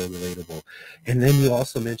things are so relatable. And then you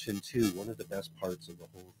also mentioned too, one of the best parts of the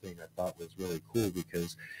whole thing I thought was really cool,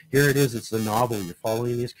 because here it is, it's a novel. You're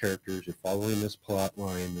following these characters, you're following this plot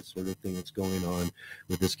line, this sort of thing that's going on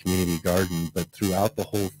with this community garden. But throughout the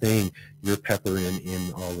whole thing, you're peppering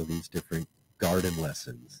in all of these different garden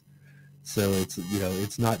lessons. So it's,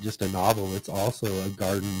 it's not just a novel, it's also a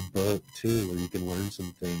garden book too, where you can learn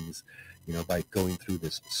some things, by going through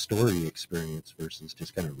this story experience versus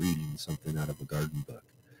just kind of reading something out of a garden book.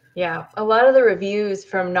 Yeah. A lot of the reviews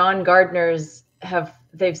from non-gardeners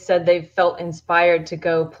they've said they've felt inspired to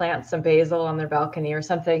go plant some basil on their balcony or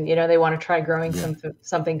something. They want to try growing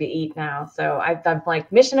something to eat now. So I'm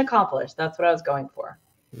like, mission accomplished. That's what I was going for.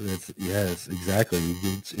 Yes, exactly. You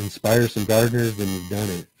can inspire some gardeners, then you've done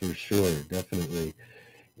it for sure, definitely.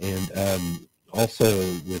 And also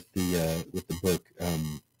with the book,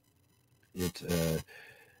 it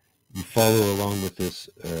you follow along with this.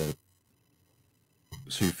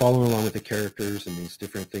 So you're following along with the characters and these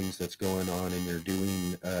different things that's going on, and you're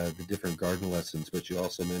doing the different garden lessons. But you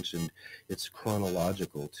also mentioned it's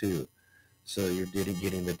chronological too. So you're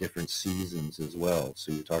getting the different seasons as well.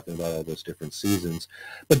 So you're talking about all those different seasons.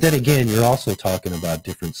 But then again, you're also talking about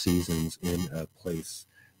different seasons in a place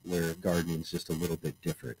where gardening is just a little bit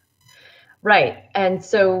different. Right. And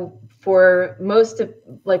so for most of,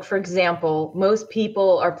 like, for example, most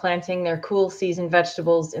people are planting their cool season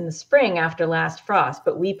vegetables in the spring after last frost,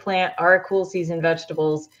 but we plant our cool season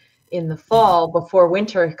vegetables in the fall before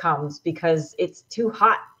winter comes because it's too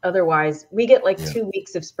hot. Otherwise, we get like 2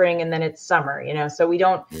 weeks of spring and then it's summer, you know, so we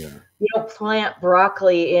don't plant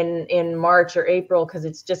broccoli in March or April because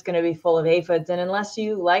it's just going to be full of aphids. And unless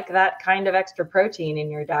you like that kind of extra protein in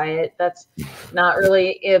your diet, that's not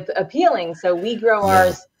really appealing. So we grow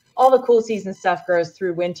ours, all the cool season stuff grows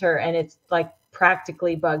through winter, and it's like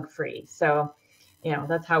practically bug free. So, you know,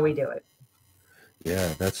 that's how we do it.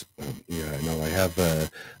 Yeah, that's, I know I have a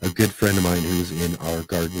good friend of mine who's in our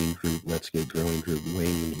gardening group, Let's Get Growing group,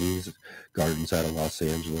 Wayne. He's gardens out of Los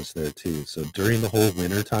Angeles there too. So during the whole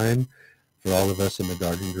winter time, for all of us in the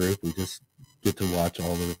garden group, we just get to watch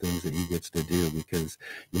all of the things that he gets to do, because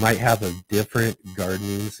you might have a different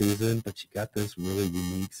gardening season, but you got this really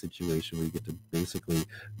unique situation where you get to basically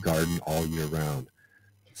garden all year round.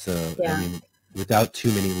 So, I mean, without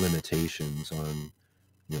too many limitations on,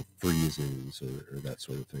 freezes or that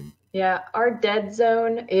sort of thing. Yeah, our dead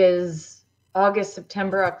zone is August,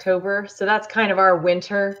 September, October. So that's kind of our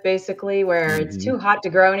winter, basically, where it's too hot to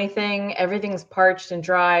grow anything. Everything's parched and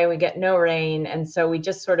dry. We get no rain. And so we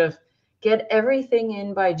just sort of get everything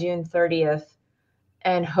in by June 30th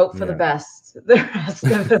and hope for the best the rest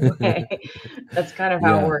of the way. That's kind of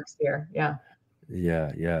how it works here. Yeah.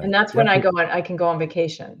 Yeah. And that's when I can go on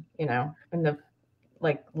vacation, you know, in the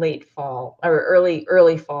like late fall or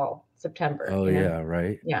early fall, September. Oh, you know? yeah,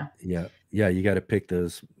 right. Yeah. Yeah. You got to pick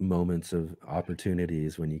those moments of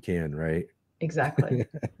opportunities when you can, right? Exactly.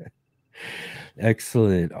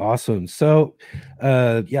 Excellent. Awesome. So,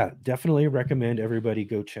 definitely recommend everybody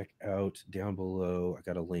go check out down below. I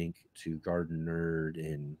got a link to Gardenerd,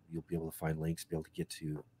 and you'll be able to find links, be able to get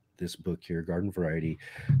to this book here, Garden Variety.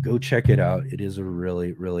 Go check it out. It is a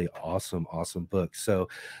really, really awesome book. So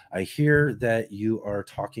I hear that you are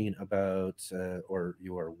talking about, or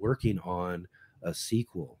you are working on a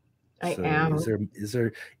sequel. I am. Is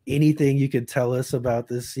there anything you could tell us about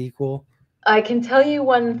this sequel? I can tell you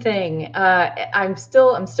one thing. I'm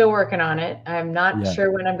still working on it. I'm not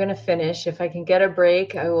sure when I'm going to finish. If I can get a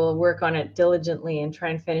break, I will work on it diligently and try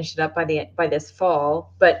and finish it up by this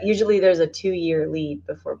fall. But usually there's a 2-year lead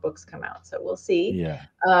before books come out, so we'll see. Yeah.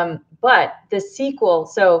 But the sequel.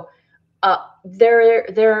 So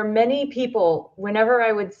there are many people. Whenever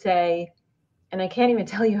I would say, and I can't even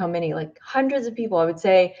tell you how many, like hundreds of people, I would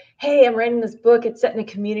say, hey, I'm writing this book. It's set in a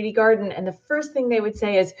community garden. And the first thing they would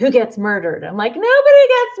say is, who gets murdered? I'm like, nobody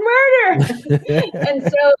gets murdered. And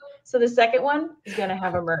so the second one is going to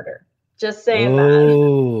have a murder. Just saying that.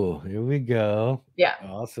 Oh, here we go. Yeah.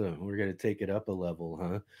 Awesome. We're going to take it up a level,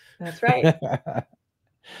 huh? That's right.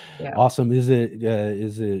 Awesome. Is it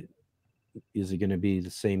going to be the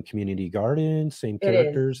same community garden, same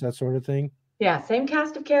characters, that sort of thing? Yeah, same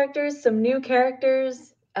cast of characters, some new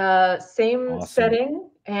characters, same setting,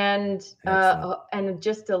 and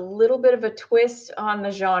just a little bit of a twist on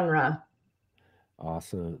the genre.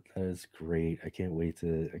 Awesome. That is great. I can't wait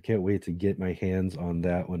to get my hands on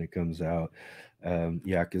that when it comes out.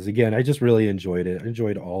 Because again, I just really enjoyed it. I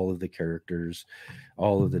enjoyed all of the characters,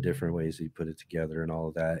 all of the different ways you put it together and all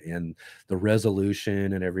of that. And the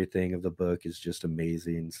resolution and everything of the book is just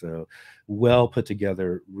amazing. So well put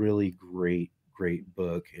together, really great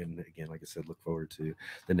book. And again, like I said, look forward to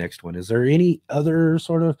the next one. Is there any other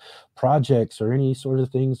sort of projects or any sort of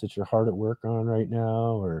things that you're hard at work on right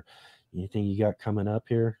now, or anything you got coming up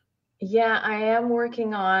here? Yeah, I am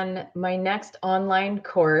working on my next online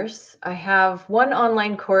course. I have one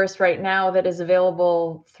online course right now that is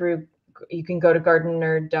available through, you can go to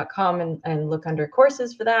gardenerd.com and look under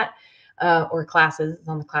courses for that, or classes. It's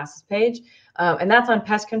on the classes page. And that's on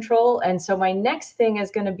pest control. And so my next thing is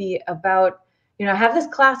going to be about, I have this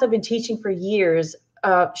class I've been teaching for years,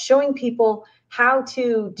 showing people how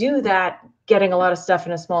to do that, getting a lot of stuff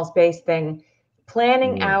in a small space thing,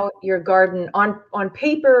 planning out your garden on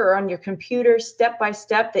paper or on your computer, step by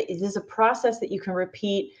step. That is a process that you can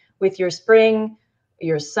repeat with your spring,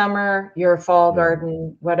 your summer, your fall Yeah.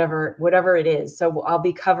 garden, whatever it is. So I'll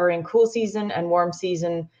be covering cool season and warm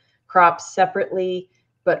season crops separately,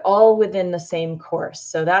 but all within the same course.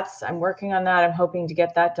 So I'm working on that. I'm hoping to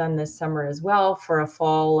get that done this summer as well for a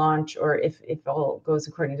fall launch, or if all goes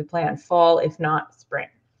according to plan, fall, if not spring.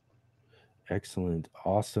 Excellent.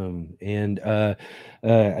 Awesome. And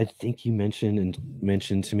I think you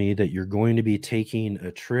mentioned to me that you're going to be taking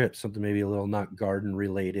a trip, something maybe a little not garden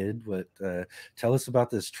related, but tell us about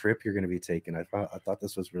this trip you're going to be taking. I thought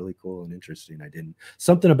this was really cool and interesting.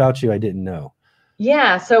 Something about you I didn't know.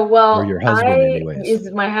 Yeah. So, Or your husband anyways.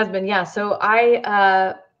 Is my husband. Yeah. So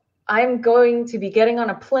I'm going to be getting on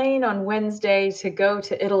a plane on Wednesday to go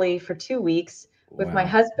to Italy for 2 weeks with my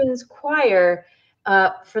husband's choir.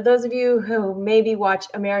 For those of you who maybe watch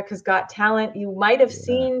America's Got Talent, you might have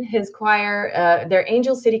seen his choir. They're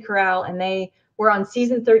Angel City Chorale, and they were on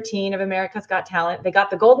season 13 of America's Got Talent. They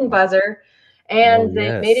got the golden buzzer, and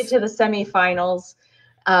they made it to the semifinals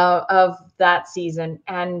of that season.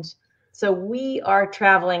 And so we are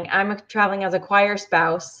traveling. I'm traveling as a choir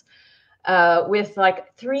spouse with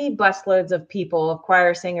like 3 busloads of people, of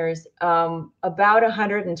choir singers, about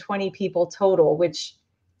 120 people total, which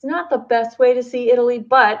it's not the best way to see Italy,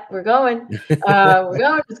 but we're going. We're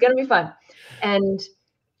going. It's going to be fun. And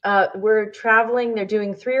we're traveling. They're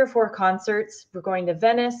doing 3 or 4 concerts. We're going to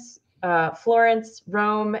Venice, Florence,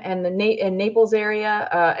 Rome, and the Naples area.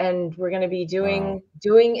 And we're going to be doing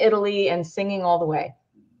Italy and singing all the way.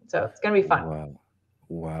 So it's going to be fun.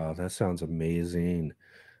 Wow. That sounds amazing.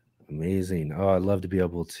 Amazing. Oh, I'd love to be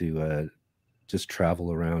able to just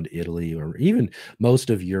travel around Italy or even most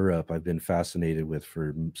of Europe. I've been fascinated with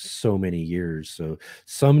for so many years. So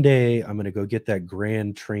someday I'm going to go get that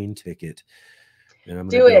grand train ticket and I'm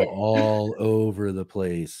going to go all over the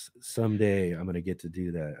place. Someday I'm going to get to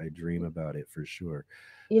do that. I dream about it for sure.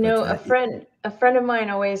 You know, a friend of mine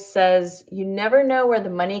always says, you never know where the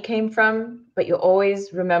money came from, but you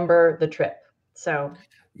always remember the trip. So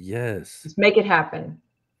yes, just make it happen.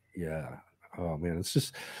 Yeah. Oh man, it's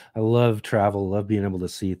just, I love travel, love being able to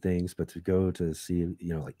see things, but to go to see,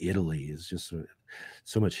 like Italy is just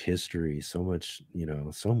so much history, so much,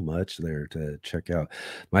 so much there to check out.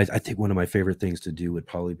 I think one of my favorite things to do would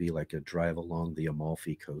probably be like a drive along the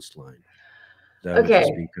Amalfi coastline. That would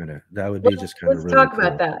just be just kind of really talk cool.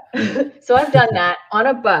 about that. So I've done that on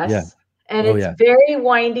a bus. And it's very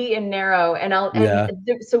windy and narrow. And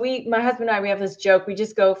so my husband and I, we have this joke. We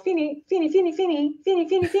just go, Fini, Fini, Fini, Fini, Fini,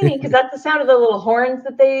 Fini, Fini, because that's the sound of the little horns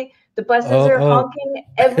that the buses are honking.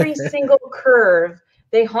 Every single curve,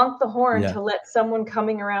 they honk the horn to let someone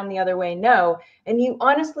coming around the other way know. And you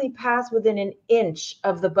honestly pass within an inch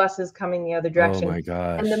of the buses coming the other direction. Oh my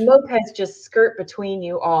gosh. And the mopeds just skirt between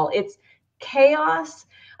you all. It's chaos.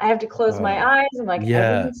 I have to close my eyes. I'm like,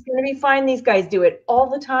 everything's going to be fine. These guys do it all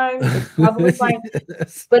the time. It's probably fine.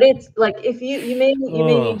 But it's like, if you may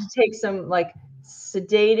need to take some like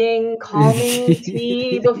sedating, calming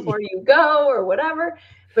tea before you go or whatever.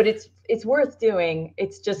 But it's worth doing.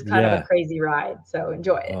 It's just kind of a crazy ride. So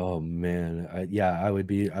enjoy it. Oh man. I'd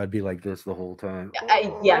be like this the whole time.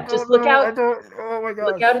 Just look out. Oh my God.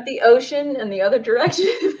 Look out at the ocean and the other direction.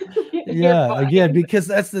 Again, because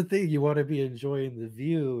that's the thing. You want to be enjoying the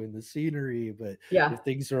view and the scenery, but if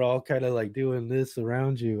things are all kind of like doing this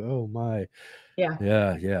around you, oh my.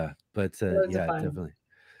 Yeah. But definitely.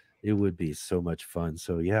 It would be so much fun.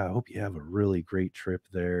 So I hope you have a really great trip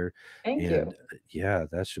there. Thank you. Yeah,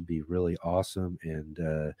 that should be really awesome. And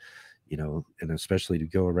and especially to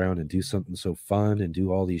go around and do something so fun and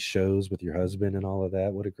do all these shows with your husband and all of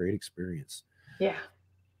that. What a great experience. Yeah.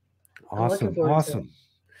 Awesome.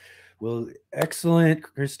 Well, excellent,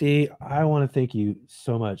 Christy. I want to thank you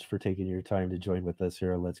so much for taking your time to join with us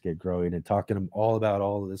here on Let's Get Growing and talking all about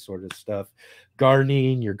all of this sort of stuff.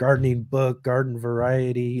 Gardening, your gardening book, Garden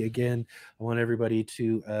Variety. Again, I want everybody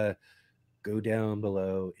to go down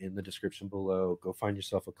below in the description below. Go find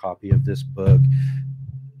yourself a copy of this book.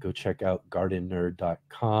 Go check out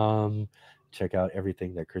gardenerd.com. Check out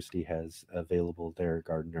everything that Christy has available there,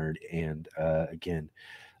 Gardenerd. And again,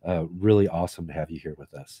 really awesome to have you here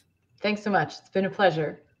with us. Thanks so much. It's been a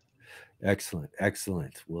pleasure. Excellent.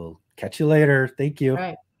 We'll catch you later. Thank you. All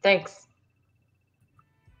right. Thanks.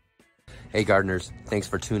 Hey gardeners, thanks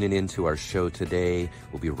for tuning in to our show today.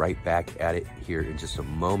 We'll be right back at it here in just a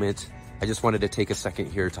moment. I just wanted to take a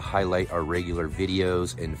second here to highlight our regular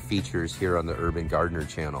videos and features here on the Urban Gardener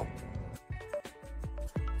channel.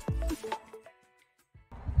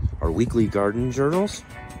 Our weekly garden journals,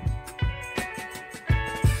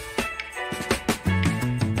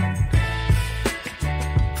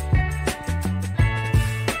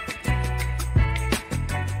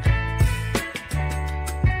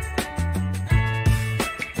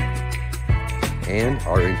 and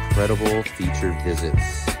our incredible featured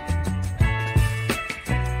visits.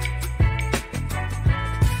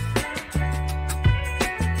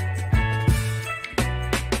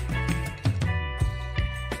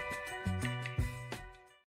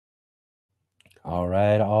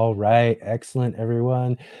 All right. Excellent,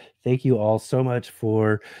 everyone. Thank you all so much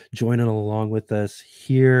for joining along with us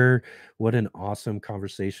here. What an awesome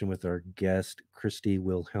conversation with our guest, Christy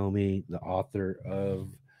Wilhelmi, the author of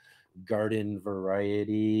Garden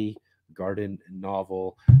Variety, garden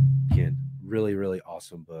novel. Again, really, really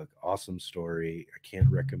awesome book, awesome story. I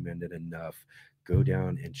can't recommend it enough. Go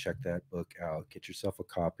down and check that book out. Get yourself a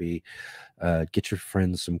copy. Get your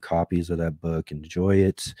friends some copies of that book. Enjoy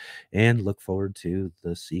it, and look forward to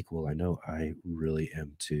the sequel. I know I really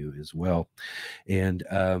am too, as well. And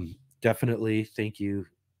definitely thank you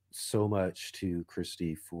so much to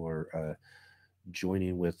Christy for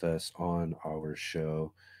joining with us on our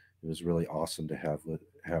show. It was really awesome to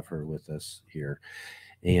have her with us here.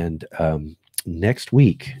 And next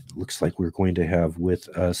week, looks like we're going to have with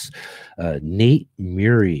us Nate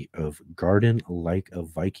Murray of Garden Like a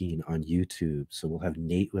Viking on YouTube. So we'll have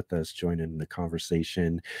Nate with us joining the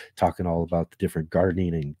conversation, talking all about the different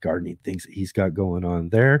gardening things that he's got going on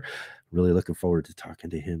there. Really looking forward to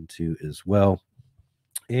talking to him too as well.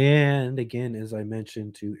 And again, as I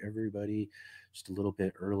mentioned to everybody just a little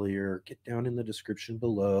bit earlier, get down in the description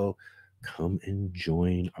below. Come and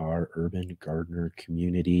join our Urban Gardener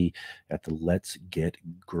community at the Let's Get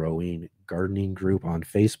Growing gardening group on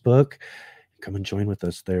Facebook. Come and join with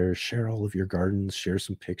us there. Share all of your gardens, share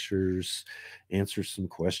some pictures, answer some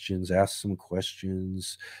questions, ask some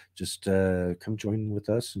questions. Just come join with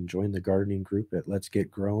us and join the gardening group at Let's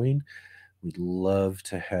Get Growing. We'd love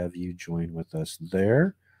to have you join with us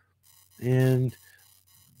there. And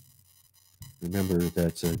remember,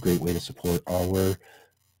 that's a great way to support our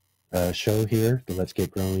show here, the Let's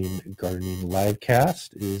Get Growing Gardening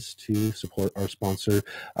LiveCast, is to support our sponsor,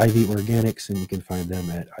 Ivy Organics, and you can find them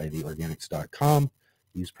at ivyorganics.com.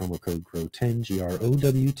 Use promo code GROW10,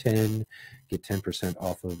 GROW10, get 10%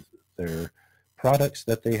 off of their products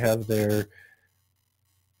that they have there.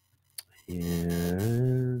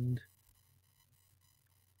 And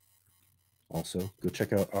also, go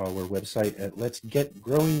check out our website at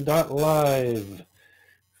letsgetgrowing.live.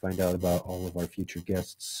 Find out about all of our future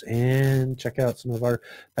guests and check out some of our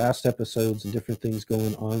past episodes and different things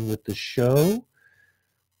going on with the show.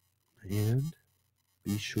 And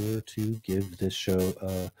be sure to give this show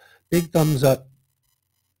a big thumbs up.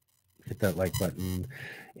 Hit that like button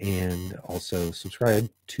and also subscribe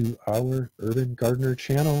to our Urban Gardener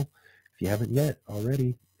channel if you haven't yet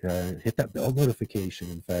already. Hit that bell notification.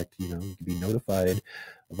 In fact, you can be notified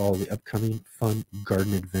of all the upcoming fun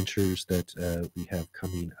garden adventures that we have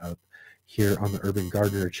coming up here on the Urban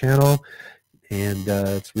Gardener channel. And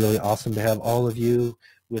it's really awesome to have all of you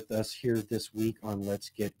with us here this week on Let's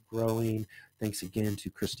Get Growing. Thanks again to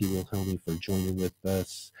Christy Wilhelmi for joining with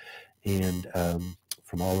us. And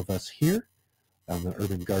from all of us here on the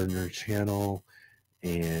Urban Gardener channel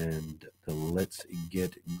and the Let's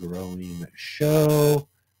Get Growing show,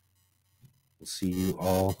 we'll see you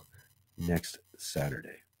all next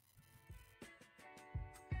Saturday.